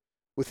gone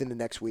within the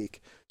next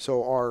week.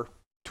 So our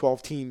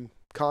 12-team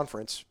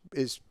conference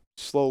is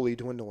slowly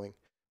dwindling,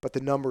 but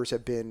the numbers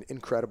have been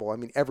incredible. I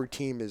mean, every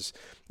team is,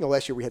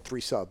 last year we had 3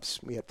 subs.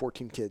 We had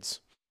 14 kids.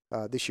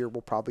 This year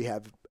we'll probably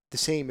have the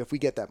same if we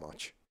get that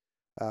much.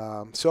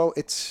 So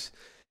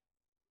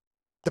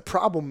the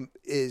problem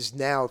is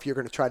now if you're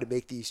going to try to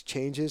make these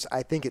changes,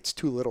 I think it's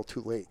too little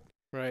too late.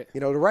 Right.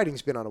 The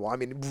writing's been on the wall. I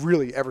mean,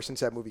 really, ever since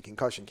that movie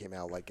Concussion came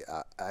out,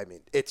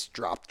 it's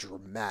dropped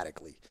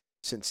dramatically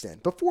since then.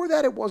 Before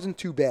that, it wasn't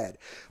too bad.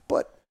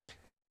 But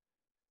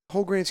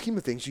whole grand scheme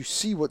of things, you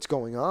see what's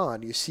going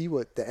on. You see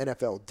what the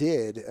NFL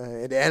did.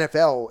 And the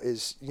NFL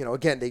is,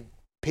 again, they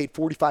paid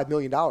 $45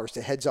 million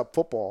to Heads Up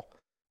Football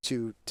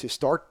to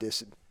start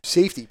this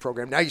safety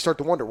program. Now you start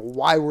to wonder, well,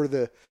 why were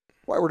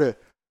the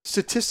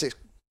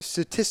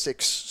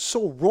statistics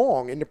so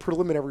wrong in the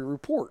preliminary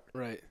report?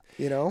 Right.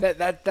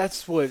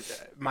 That's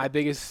what my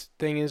biggest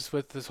thing is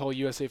with this whole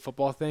USA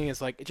football thing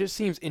is like it just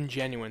seems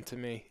ingenuine to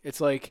me. It's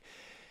like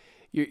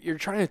you're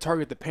trying to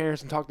target the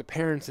parents and talk to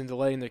parents into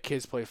letting their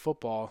kids play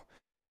football.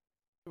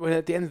 When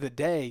at the end of the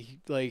day,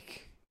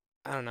 like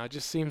I don't know, it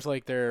just seems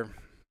like their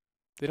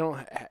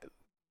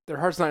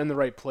heart's not in the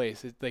right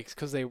place. It's like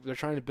because they're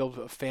trying to build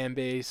a fan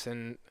base,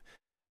 and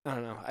I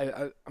don't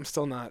know. I'm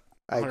still not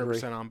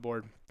 100% on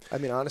board. I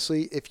mean,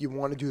 honestly, if you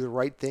want to do the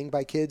right thing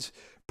by kids,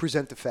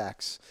 present the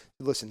facts.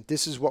 Listen,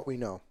 this is what we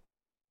know.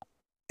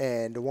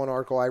 And one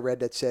article I read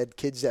that said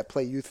kids that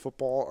play youth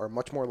football are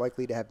much more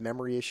likely to have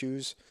memory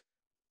issues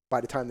by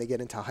the time they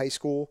get into high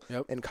school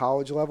and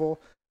college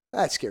level.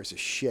 That scares the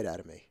shit out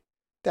of me.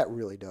 That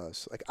really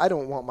does. Like, I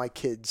don't want my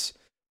kid's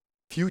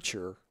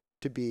future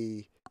to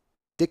be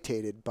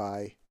dictated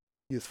by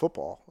youth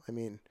football. I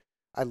mean,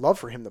 I'd love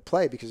for him to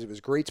play because it was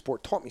a great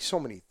sport, taught me so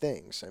many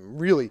things, and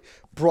really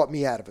brought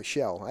me out of a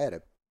shell. I had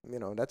a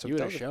That's you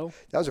had a shell?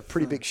 That was a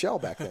pretty big shell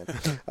back then.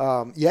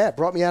 It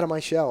brought me out of my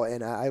shell,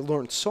 and I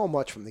learned so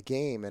much from the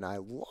game, and I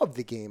love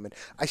the game, and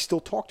I still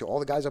talk to all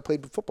the guys I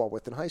played football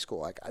with in high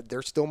school.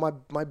 They're still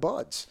my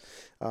buds.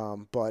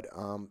 But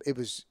it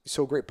was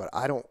so great. But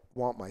I don't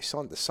want my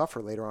son to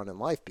suffer later on in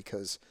life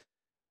because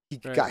he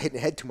got hit in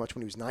the head too much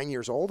when he was 9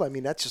 years old. I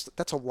mean,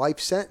 that's a life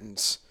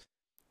sentence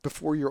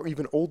before you're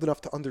even old enough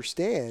to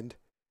understand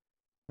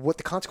what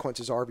the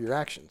consequences are of your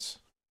actions.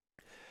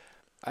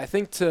 I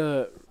think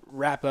to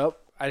wrap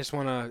up, I just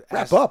want to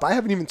wrap up. I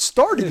haven't even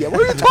started yet.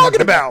 What are you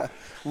talking about?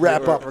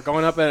 Wrap up. We're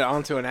going up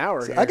onto an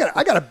hour here. I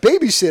got a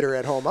babysitter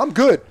at home. I'm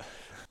good.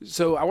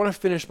 So I want to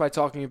finish by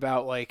talking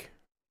about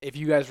if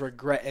you guys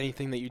regret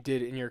anything that you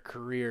did in your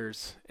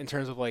careers in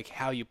terms of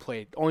how you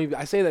played. Only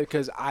I say that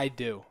because I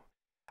do.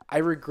 I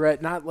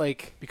regret not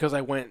because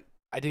I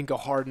didn't go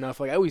hard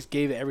enough. I always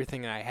gave it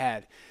everything I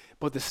had,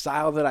 but the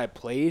style that I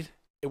played,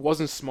 it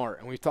wasn't smart.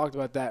 And we talked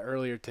about that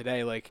earlier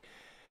today.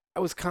 I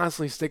was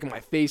constantly sticking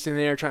my face in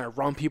there, trying to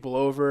run people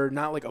over,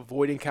 not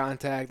avoiding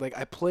contact.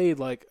 I played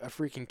like a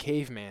freaking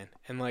caveman.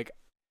 And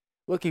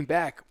looking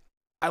back,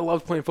 I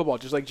loved playing football,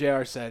 just like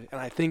JR said. And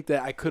I think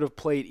that I could have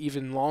played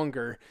even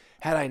longer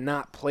had I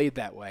not played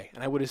that way.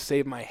 And I would have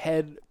saved my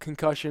head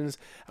concussions.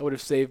 I would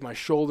have saved my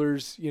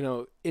shoulders,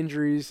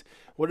 injuries,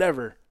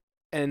 whatever.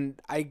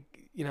 And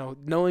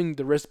knowing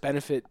the risk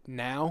benefit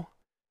now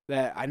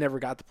that I never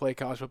got to play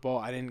college football,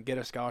 I didn't get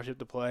a scholarship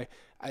to play.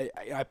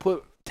 I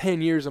put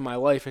 10 years of my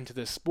life into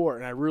this sport,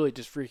 and I really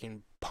just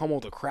freaking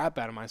pummeled the crap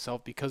out of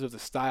myself because of the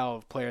style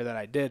of player that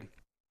I did.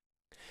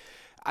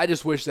 I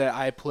just wish that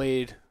I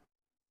played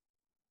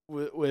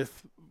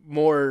with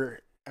more,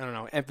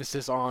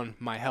 emphasis on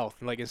my health.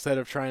 Instead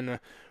of trying to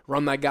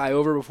run that guy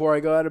over before I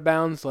go out of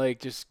bounds,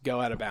 just go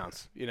out of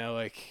bounds.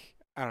 I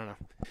don't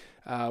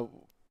know.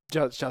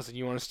 Justin,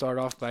 you want to start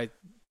off by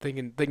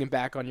thinking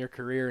back on your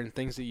career and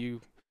things that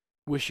you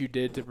wish you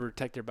did to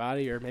protect your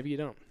body, or maybe you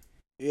don't?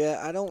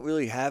 Yeah, I don't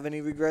really have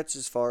any regrets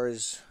as far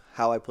as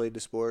how I played the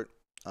sport.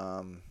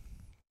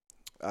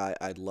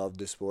 I loved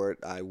the sport.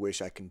 I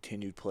wish I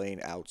continued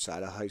playing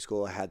outside of high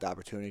school. I had the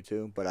opportunity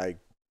to, but I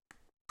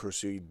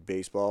pursued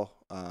baseball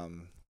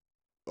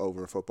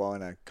over football,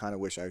 and I kind of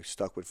wish I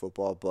stuck with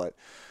football. But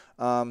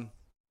I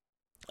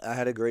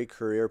had a great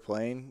career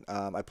playing.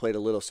 I played a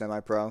little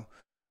semi-pro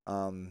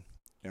a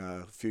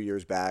few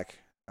years back.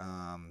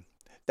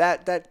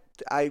 That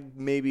I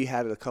maybe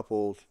had a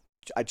couple.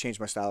 I changed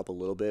my style up a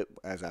little bit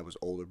as I was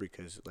older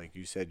because, like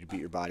you said, you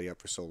beat your body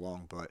up for so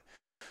long. But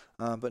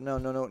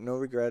no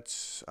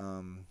regrets.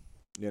 I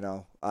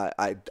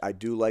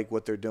do like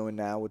what they're doing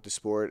now with the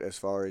sport as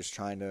far as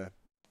trying to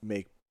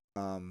make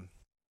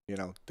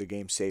the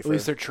game safer. At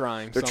least they're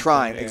trying. They're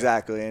trying,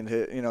 exactly. And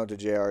to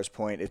JR's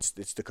point, it's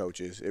the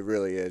coaches. It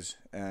really is.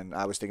 And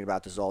I was thinking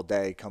about this all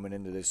day coming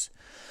into this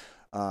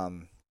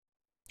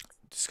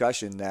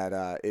discussion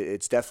that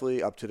it's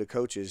definitely up to the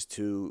coaches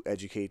to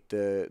educate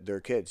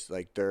their kids.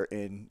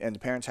 And the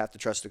parents have to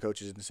trust the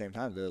coaches at the same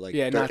time.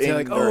 They're not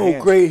say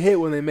great hit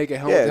when they make a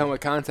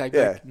helmet contact.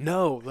 Yeah.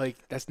 No,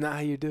 that's not how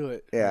you do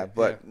it. Yeah,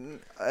 but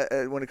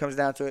when it comes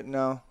down to it,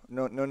 no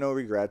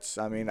regrets.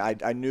 I mean,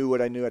 I knew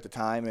what I knew at the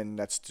time, and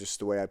that's just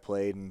the way I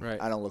played, and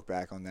I don't look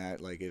back on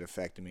that like it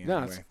affected me in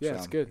any way.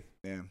 It's good.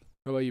 Yeah.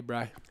 What about you,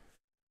 Bri?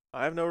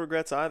 I have no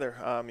regrets either.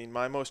 I mean,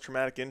 my most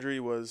traumatic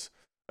injury was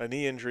a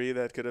knee injury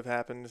that could have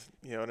happened,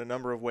 in a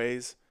number of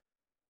ways.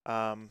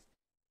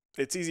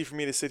 It's easy for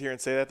me to sit here and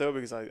say that, though,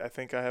 because I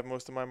think I have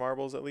most of my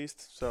marbles at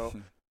least. So,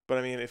 but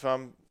I mean, if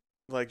I'm,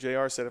 like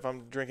JR said, if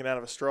I'm drinking out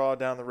of a straw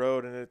down the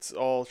road and it's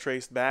all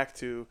traced back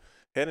to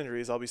head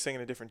injuries, I'll be singing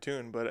a different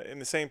tune. But in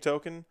the same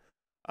token,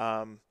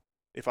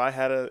 if I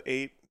had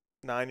a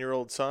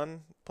 8-9-year-old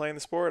son playing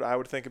the sport, I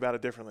would think about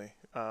it differently.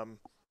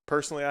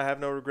 Personally, I have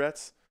no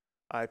regrets.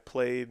 I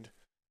played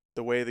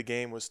the way the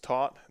game was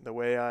taught, the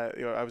way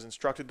I was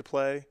instructed to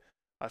play.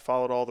 I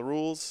followed all the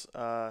rules.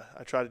 I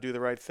tried to do the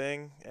right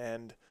thing,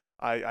 and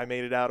I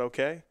made it out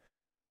okay.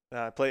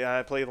 I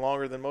played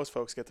longer than most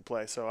folks get to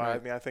play, so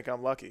right. I think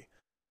I'm lucky.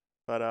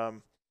 But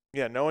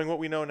knowing what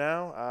we know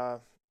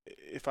now,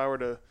 if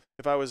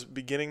I was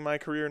beginning my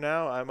career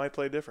now, I might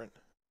play different.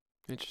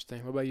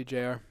 Interesting. What about you,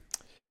 JR?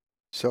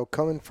 So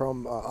coming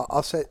from,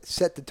 I'll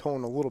set the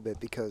tone a little bit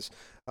because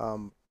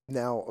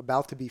now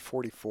about to be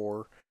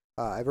 44.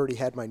 I've already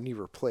had my knee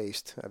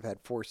replaced. I've had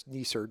 4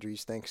 knee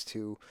surgeries thanks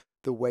to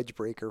the wedge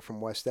breaker from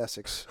West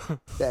Essex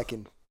back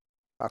in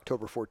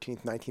October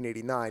 14th,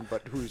 1989.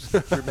 But who's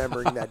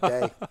remembering that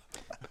day?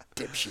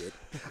 Dipshit.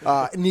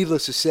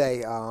 Needless to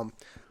say,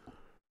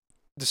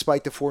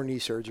 despite the 4 knee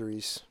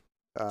surgeries,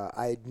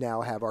 I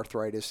now have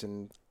arthritis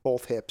in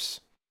both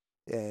hips,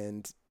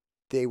 and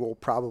they will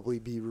probably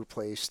be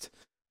replaced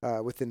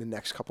within the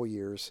next couple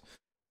years.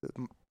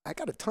 I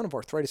got a ton of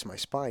arthritis in my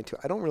spine, too.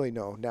 I don't really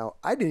know. Now,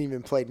 I didn't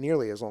even play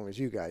nearly as long as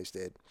you guys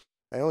did.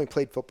 I only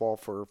played football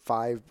for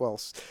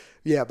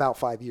about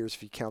 5 years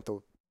if you count the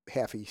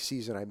half a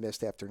season I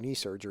missed after knee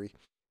surgery.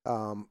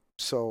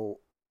 So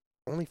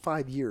only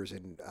 5 years.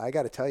 And I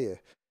got to tell you,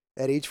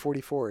 at age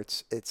 44,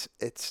 it's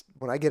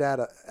when I get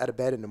out of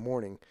bed in the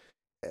morning,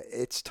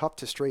 it's tough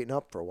to straighten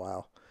up for a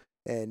while.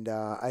 And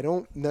I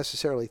don't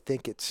necessarily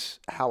think it's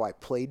how I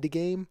played the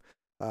game.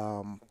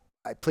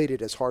 I played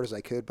it as hard as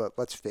I could, but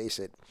let's face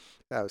it,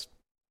 I was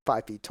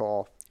 5 feet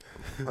tall,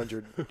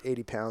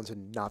 180 pounds,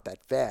 and not that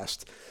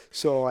fast.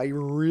 So I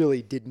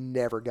really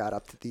never got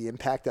up to the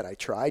impact that I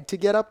tried to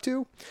get up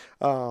to.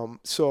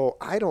 So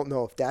I don't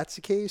know if that's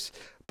the case,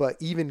 but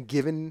even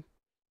given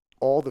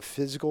all the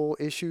physical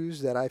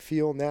issues that I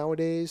feel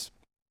nowadays,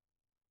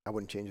 I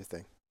wouldn't change a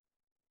thing.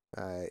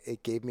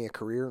 It gave me a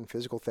career in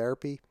physical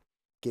therapy,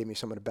 gave me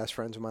some of the best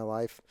friends in my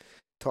life,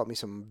 taught me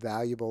some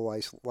valuable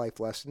life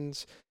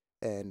lessons.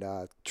 And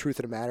truth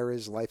of the matter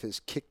is, life has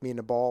kicked me in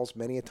the balls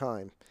many a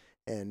time.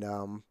 And,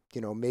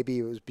 maybe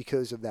it was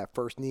because of that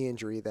first knee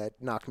injury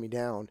that knocked me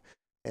down,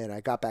 and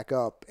I got back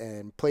up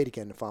and played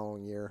again the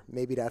following year.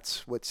 Maybe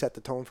that's what set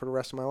the tone for the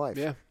rest of my life.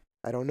 Yeah.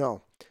 I don't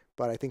know.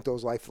 But I think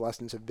those life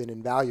lessons have been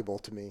invaluable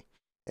to me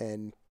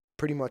and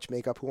pretty much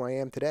make up who I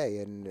am today.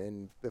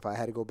 And if I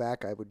had to go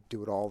back, I would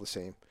do it all the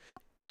same,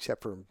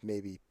 except for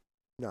maybe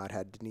not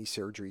had knee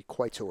surgery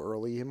quite so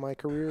early in my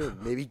career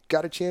and maybe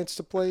got a chance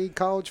to play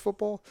college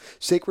football.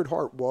 Sacred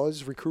Heart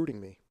was recruiting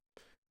me.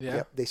 Yeah.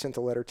 Yep, they sent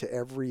a letter to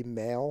every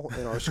male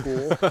in our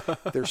school.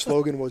 Their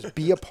slogan was,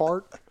 "Be a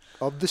part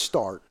of the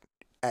start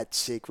at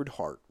Sacred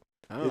Heart."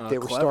 Oh, they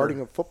were clever.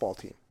 starting a football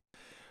team.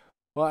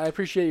 Well, I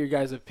appreciate your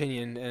guys'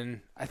 opinion,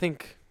 and I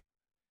think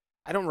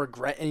I don't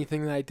regret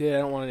anything that I did. I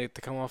don't want it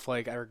to come off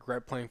like I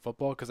regret playing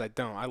football, because I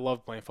don't. I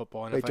love playing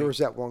football. And Wait, there was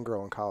that one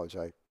girl in college.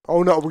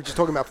 Oh, no, we're just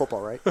talking about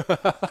football, right?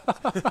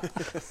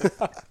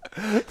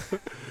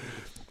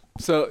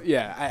 So,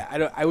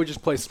 yeah, I would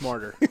just play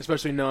smarter,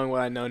 especially knowing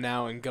what I know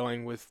now and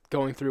going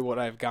through what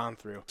I've gone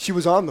through. She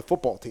was on the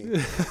football team.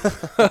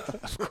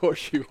 Of course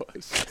she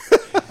was.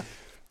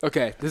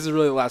 Okay, this is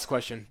really the last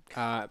question.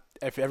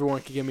 If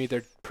everyone could give me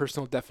their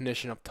personal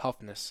definition of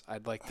toughness,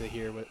 I'd like to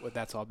hear what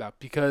that's all about.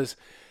 Because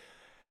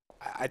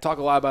I talk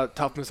a lot about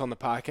toughness on the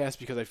podcast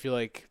because I feel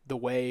like the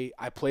way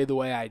I played the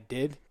way I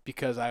did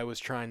because I was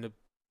trying to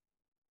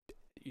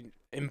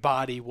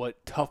embody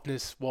what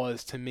toughness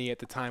was to me at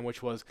the time,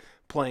 which was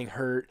playing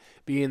hurt,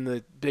 being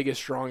the biggest,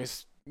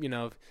 strongest,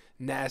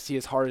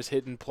 nastiest, hardest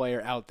hitting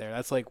player out there.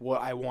 That's like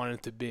what I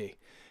wanted to be.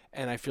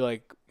 And I feel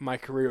like my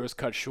career was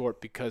cut short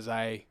because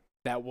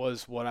that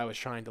was what I was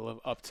trying to live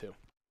up to.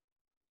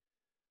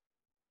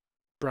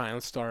 Brian,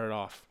 let's start it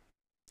off.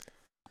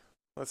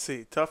 Let's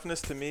see.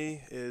 Toughness to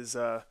me is,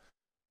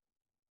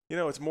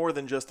 it's more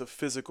than just a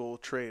physical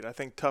trait. I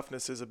think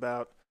toughness is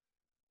about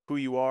who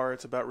you are.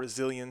 It's about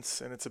resilience,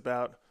 and it's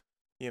about,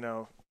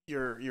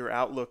 your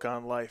outlook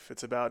on life.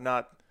 It's about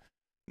not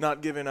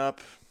giving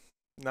up,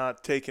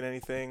 not taking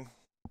anything.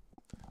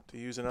 To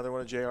use another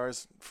one of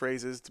JR's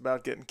phrases, it's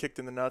about getting kicked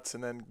in the nuts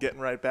and then getting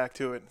right back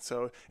to it.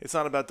 So it's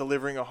not about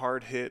delivering a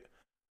hard hit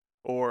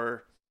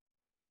or,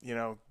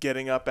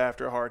 getting up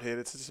after a hard hit.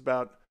 It's just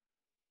about,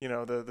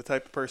 the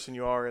type of person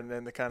you are and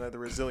then the kind of the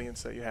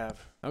resilience that you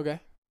have.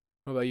 Okay.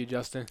 What about you,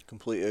 Justin?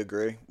 Completely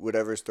agree.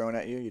 Whatever's thrown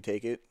at you, you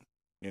take it.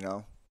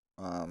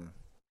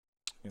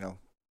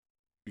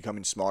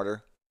 Becoming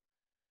smarter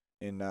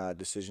in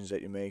decisions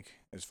that you make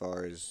as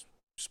far as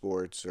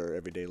sports or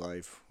everyday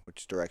life,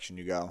 which direction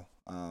you go.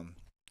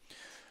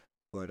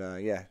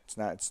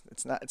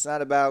 It's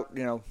not about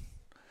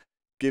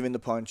giving the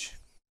punch.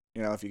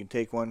 If you can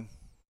take one,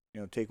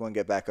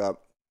 get back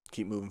up,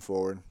 keep moving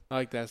forward. I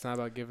like that. It's not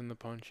about giving the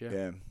punch.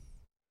 Yeah.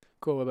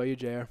 Cool. What about you,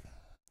 JR?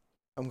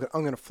 I'm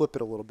gonna flip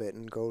it a little bit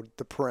and go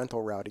the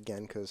parental route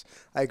again because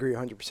I agree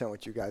 100%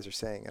 what you guys are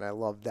saying, and I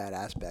love that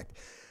aspect.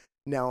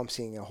 Now I'm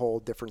seeing a whole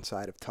different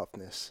side of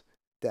toughness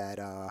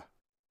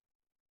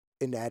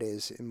and that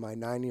is in my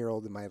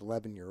 9-year-old and my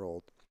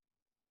 11-year-old.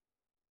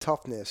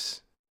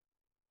 Toughness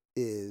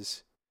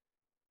is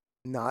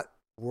not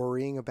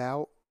worrying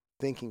about,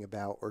 thinking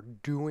about, or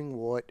doing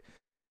what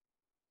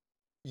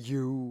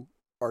you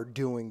are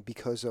doing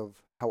because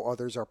of how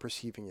others are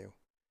perceiving you.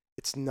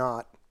 It's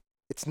not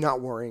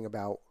worrying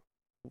about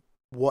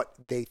what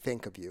they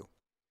think of you,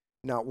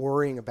 not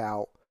worrying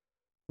about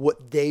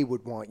what they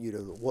would want you to,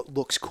 what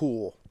looks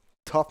cool.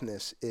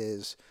 Toughness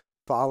is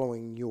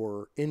following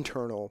your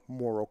internal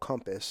moral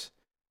compass,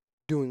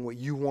 doing what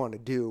you want to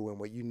do and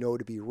what you know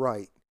to be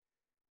right.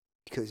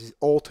 Because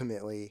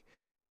ultimately,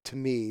 to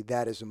me,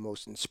 that is the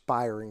most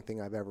inspiring thing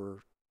I've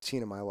ever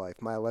seen in my life.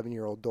 My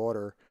 11-year-old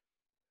daughter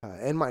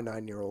and my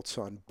 9-year-old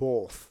son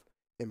both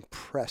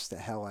impressed the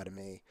hell out of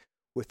me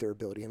with their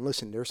ability. And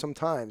listen, there's some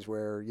times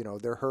where,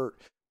 they're hurt,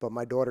 but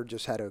my daughter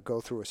just had to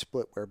go through a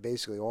split where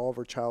basically all of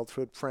her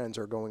childhood friends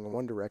are going in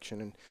one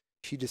direction, and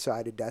she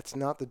decided that's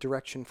not the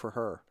direction for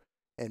her.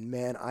 And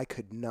man, I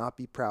could not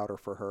be prouder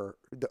for her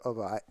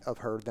of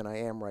her than I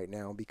am right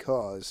now,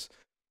 because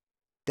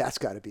that's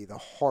got to be the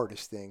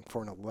hardest thing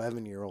for an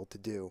 11-year-old to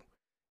do.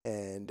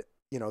 And,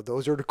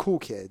 those are the cool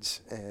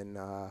kids. And,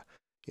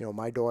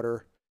 my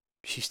daughter,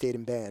 she stayed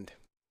in band.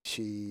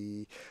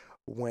 She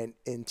went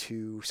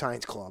into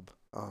science club,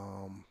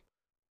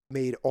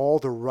 made all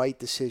the right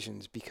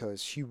decisions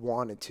because she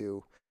wanted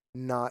to,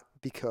 not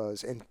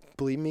because, and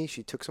believe me,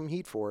 she took some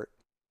heat for it,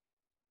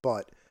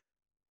 but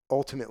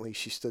ultimately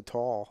she stood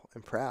tall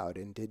and proud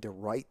and did the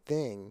right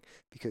thing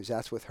because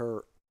that's with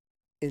her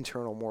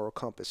internal moral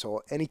compass.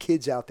 So any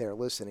kids out there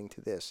listening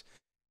to this,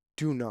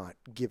 do not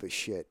give a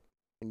shit.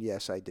 And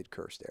yes, I did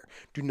curse there.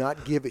 Do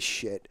not give a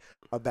shit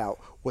about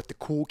what the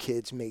cool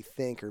kids may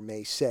think or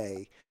may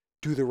say.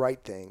 Do the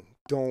right thing.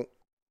 Don't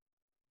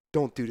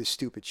do the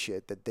stupid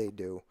shit that they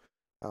do.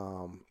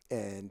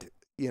 And,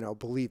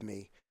 believe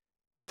me,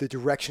 the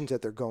directions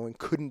that they're going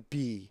couldn't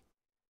be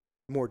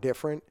more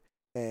different.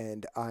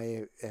 And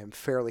I am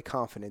fairly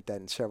confident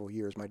that in several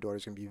years, my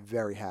daughter's going to be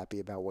very happy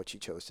about what she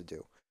chose to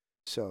do.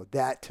 So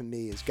that, to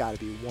me, has got to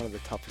be one of the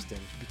toughest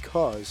things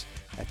because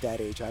at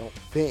that age, I don't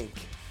think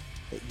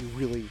that you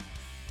really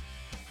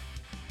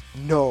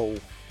know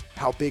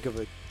how big of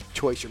a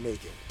choice you're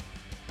making.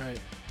 Right.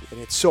 And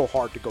it's so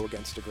hard to go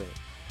against the grain.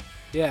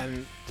 Yeah,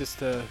 and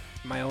just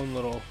my own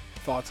little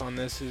thoughts on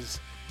this is,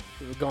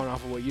 going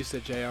off of what you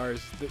said, JR,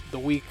 is the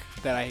week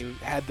that I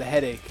had the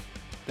headache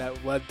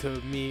that led to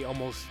me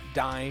almost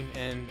dying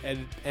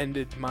and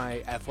ended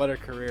my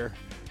athletic career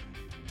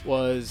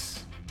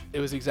was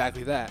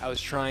exactly that. I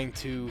was trying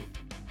to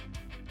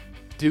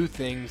do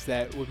things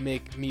that would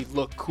make me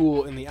look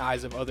cool in the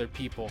eyes of other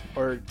people,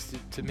 or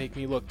to make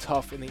me look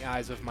tough in the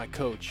eyes of my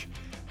coach.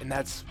 And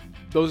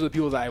those are the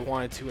people that I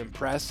wanted to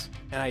impress,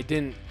 and I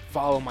didn't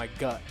follow my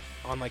gut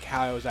on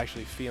how I was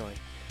actually feeling.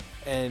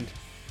 And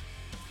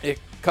it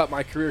cut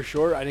my career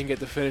short. I didn't get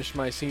to finish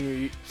my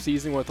senior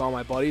season with all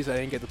my buddies. I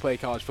didn't get to play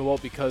college football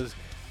because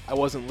I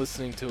wasn't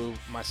listening to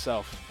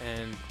myself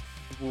and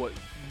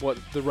what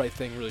the right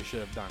thing really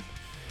should have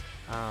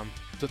done.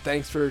 So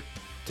thanks for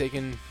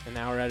taking an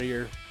hour out of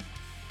your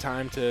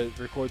time to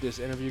record this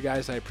interview,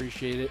 guys. I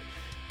appreciate it.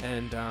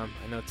 And I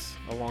know it's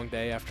a long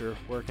day after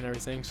work and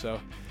everything. So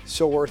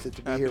worth it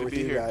to be here with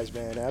you guys,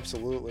 man.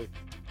 Absolutely.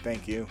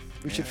 Thank you.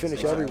 We should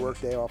finish every work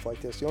day off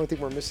like this. The only thing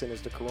we're missing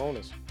is the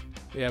Coronas.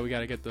 Yeah, we got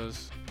to get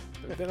those.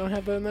 They don't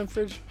have that in that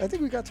fridge? I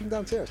think we got some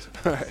downstairs.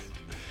 All right.